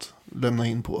att lämna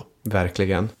in på.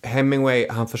 Verkligen. Hemingway,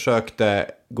 han försökte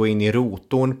gå in i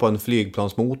rotorn på en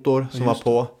flygplansmotor som var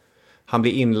på. Han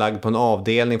blir inlagd på en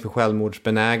avdelning för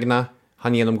självmordsbenägna.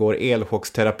 Han genomgår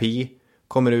elchocksterapi.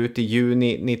 Kommer ut i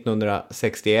juni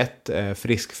 1961,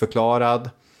 friskförklarad.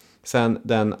 Sen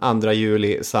den 2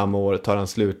 juli samma år tar han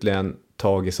slutligen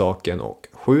tag i saken och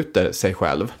skjuter sig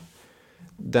själv.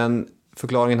 Den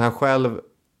förklaringen han själv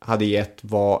hade gett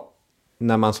var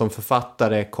när man som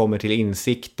författare kommer till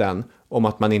insikten om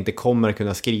att man inte kommer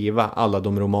kunna skriva alla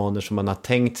de romaner som man har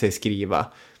tänkt sig skriva.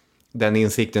 Den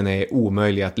insikten är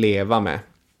omöjlig att leva med.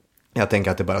 Jag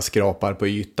tänker att det bara skrapar på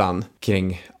ytan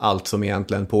kring allt som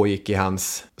egentligen pågick i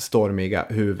hans stormiga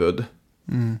huvud.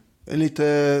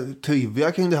 Lite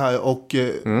trivia kring det här och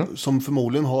som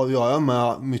förmodligen har att göra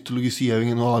med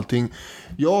mytologiseringen och allting.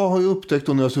 Jag har ju upptäckt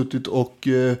då när jag har suttit och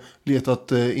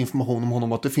letat information om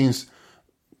honom att det finns,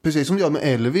 precis som det gör med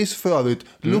Elvis förut,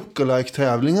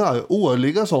 lookalike-tävlingar,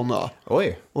 årliga sådana.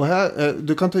 Oj. Och här,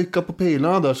 du kan trycka på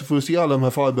pilarna där så får du se alla de här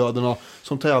farbröderna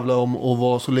som tävlar om att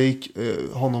vara så lik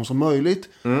honom som möjligt.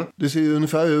 Det ser ju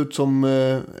ungefär ut som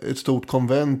ett stort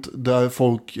konvent där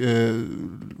folk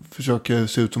försöker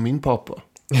se ut som min pappa.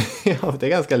 Ja, det är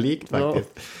ganska likt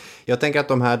faktiskt. Ja. Jag tänker att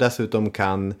de här dessutom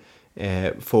kan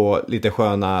få lite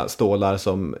sköna stålar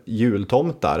som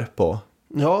jultomtar på.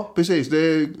 Ja, precis.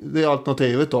 Det är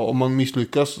alternativet då. Om man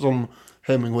misslyckas som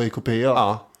Hemingway-kopia.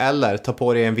 Ja, eller ta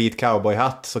på dig en vit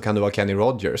cowboyhatt så kan du vara Kenny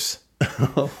Rogers.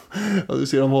 Ja, du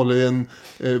ser de håller i en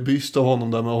byst av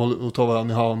honom där med och tar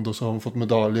varandra i hand och så har de fått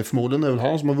medaljer. Förmodligen är det väl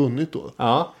han som har vunnit då.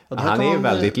 Ja, han är ju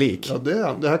väldigt lik. Ja,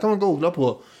 det här kan man googla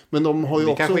på. Men de har ju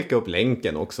Vi också... kan skicka upp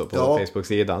länken också på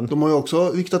Facebook-sidan. De har ju också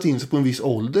riktat in sig på en viss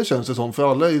ålder, känns det som.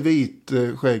 För alla är ju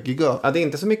vitskäggiga. Ja, det är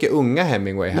inte så mycket unga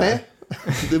Hemingway här. Nej,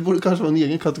 det borde kanske vara en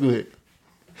egen kategori.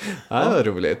 Ja, det var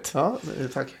roligt. Ja,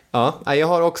 tack. Ja, jag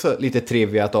har också lite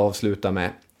trivia att avsluta med.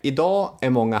 Idag är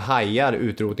många hajar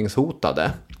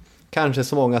utrotningshotade. Kanske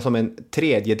så många som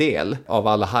 1/3 av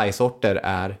alla hajsorter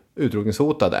är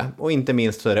utrotningshotade. Och inte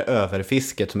minst så är det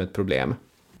överfisket som ett problem.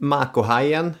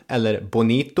 Makohajen, eller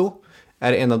bonito,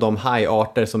 är en av de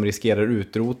hajarter som riskerar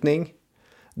utrotning.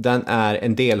 Den är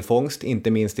en delfångst,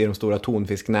 inte minst i de stora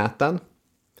tonfisknäten.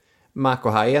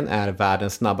 Makohajen är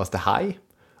världens snabbaste haj.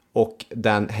 Och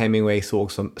den Hemingway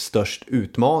såg som störst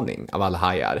utmaning av alla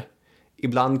hajar.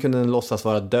 Ibland kunde den låtsas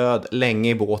vara död länge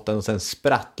i båten och sen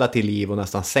sprattla till liv och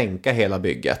nästan sänka hela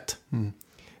bygget.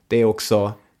 Det är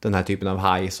också den här typen av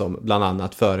haj som bland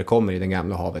annat förekommer i den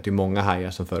gamla havet. Det är många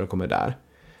hajar som förekommer där.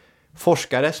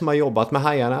 Forskare som har jobbat med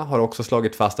hajarna har också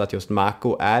slagit fast att just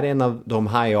mako är en av de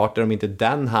hajarter, om inte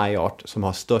den hajart, som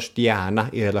har störst hjärna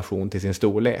i relation till sin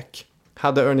storlek.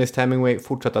 Hade Ernest Hemingway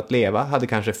fortsatt att leva hade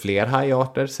kanske fler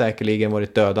hajarter säkerligen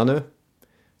varit döda nu.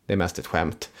 Det är mest ett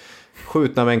skämt.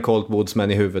 Skjutna med en Colt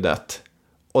Woodsman i huvudet.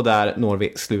 Och där når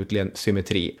vi slutligen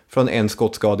symmetri. Från en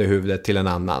skottskada i huvudet till en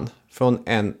annan. Från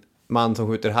en man som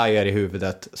skjuter hajar i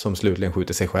huvudet som slutligen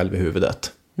skjuter sig själv i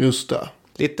huvudet. Just det.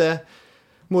 Lite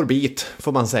morbid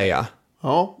får man säga.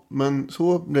 Ja, men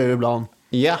så blir det ibland.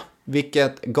 Ja,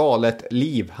 vilket galet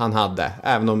liv han hade.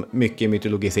 Även om mycket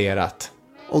mytologiserat.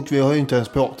 Och vi har ju inte ens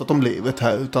pratat om livet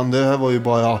här, utan det här var ju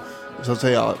bara så att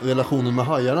säga, relationen med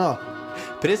hajarna.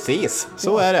 Precis,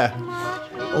 så är det.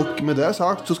 Och med det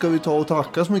sagt så ska vi ta och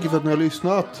tacka så mycket för att ni har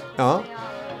lyssnat. Ja.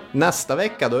 Nästa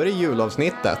vecka då är det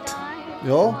julavsnittet.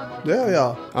 Ja, det är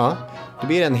jag. Ja, det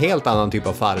blir en helt annan typ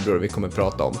av farbror vi kommer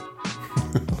prata om.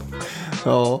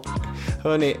 Ja.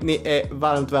 Hörrni, ni är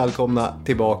varmt välkomna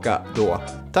tillbaka då.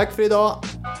 Tack för idag.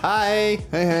 Hej!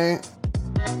 Hej, hej.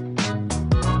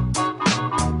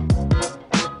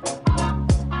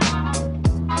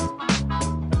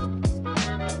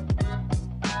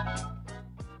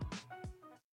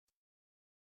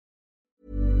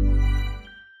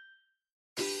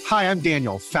 Hi, I'm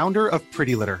Daniel, founder of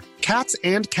Pretty Litter. Cats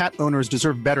and cat owners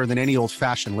deserve better than any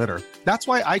old-fashioned litter. That's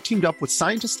why I teamed up with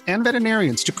scientists and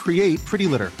veterinarians to create Pretty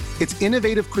Litter. Its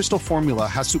innovative crystal formula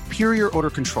has superior odor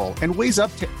control and weighs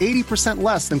up to 80%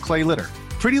 less than clay litter.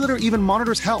 Pretty Litter even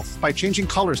monitors health by changing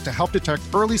colors to help detect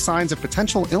early signs of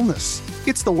potential illness.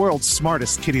 It's the world's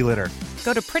smartest kitty litter.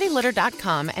 Go to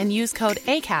prettylitter.com and use code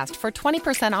ACAST for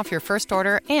 20% off your first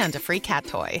order and a free cat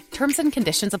toy. Terms and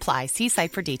conditions apply. See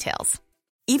site for details.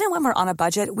 Even when we're on a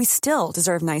budget, we still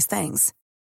deserve nice things.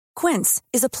 Quince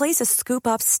is a place to scoop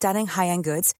up stunning high-end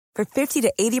goods for 50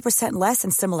 to 80% less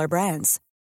than similar brands.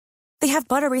 They have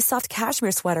buttery soft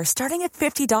cashmere sweaters starting at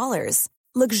 $50,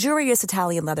 luxurious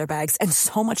Italian leather bags, and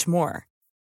so much more.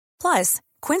 Plus,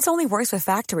 Quince only works with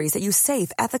factories that use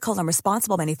safe, ethical, and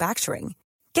responsible manufacturing.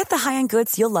 Get the high-end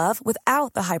goods you'll love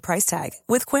without the high price tag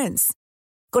with Quince.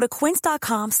 Go to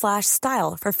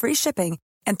quince.com/style for free shipping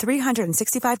and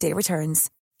 365-day returns.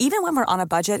 Even when we're on a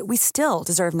budget, we still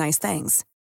deserve nice things.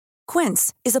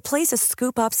 Quince is a place to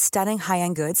scoop up stunning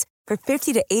high-end goods for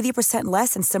 50 to 80%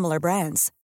 less than similar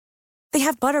brands. They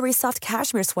have buttery soft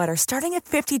cashmere sweaters starting at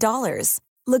 $50,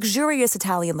 luxurious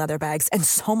Italian leather bags, and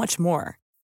so much more.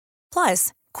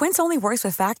 Plus, Quince only works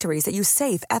with factories that use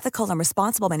safe, ethical, and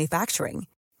responsible manufacturing.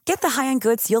 Get the high-end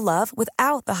goods you'll love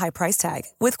without the high price tag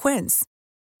with Quince.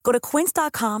 Go to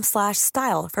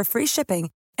quince.com/style for free shipping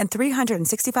and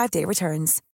 365-day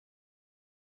returns.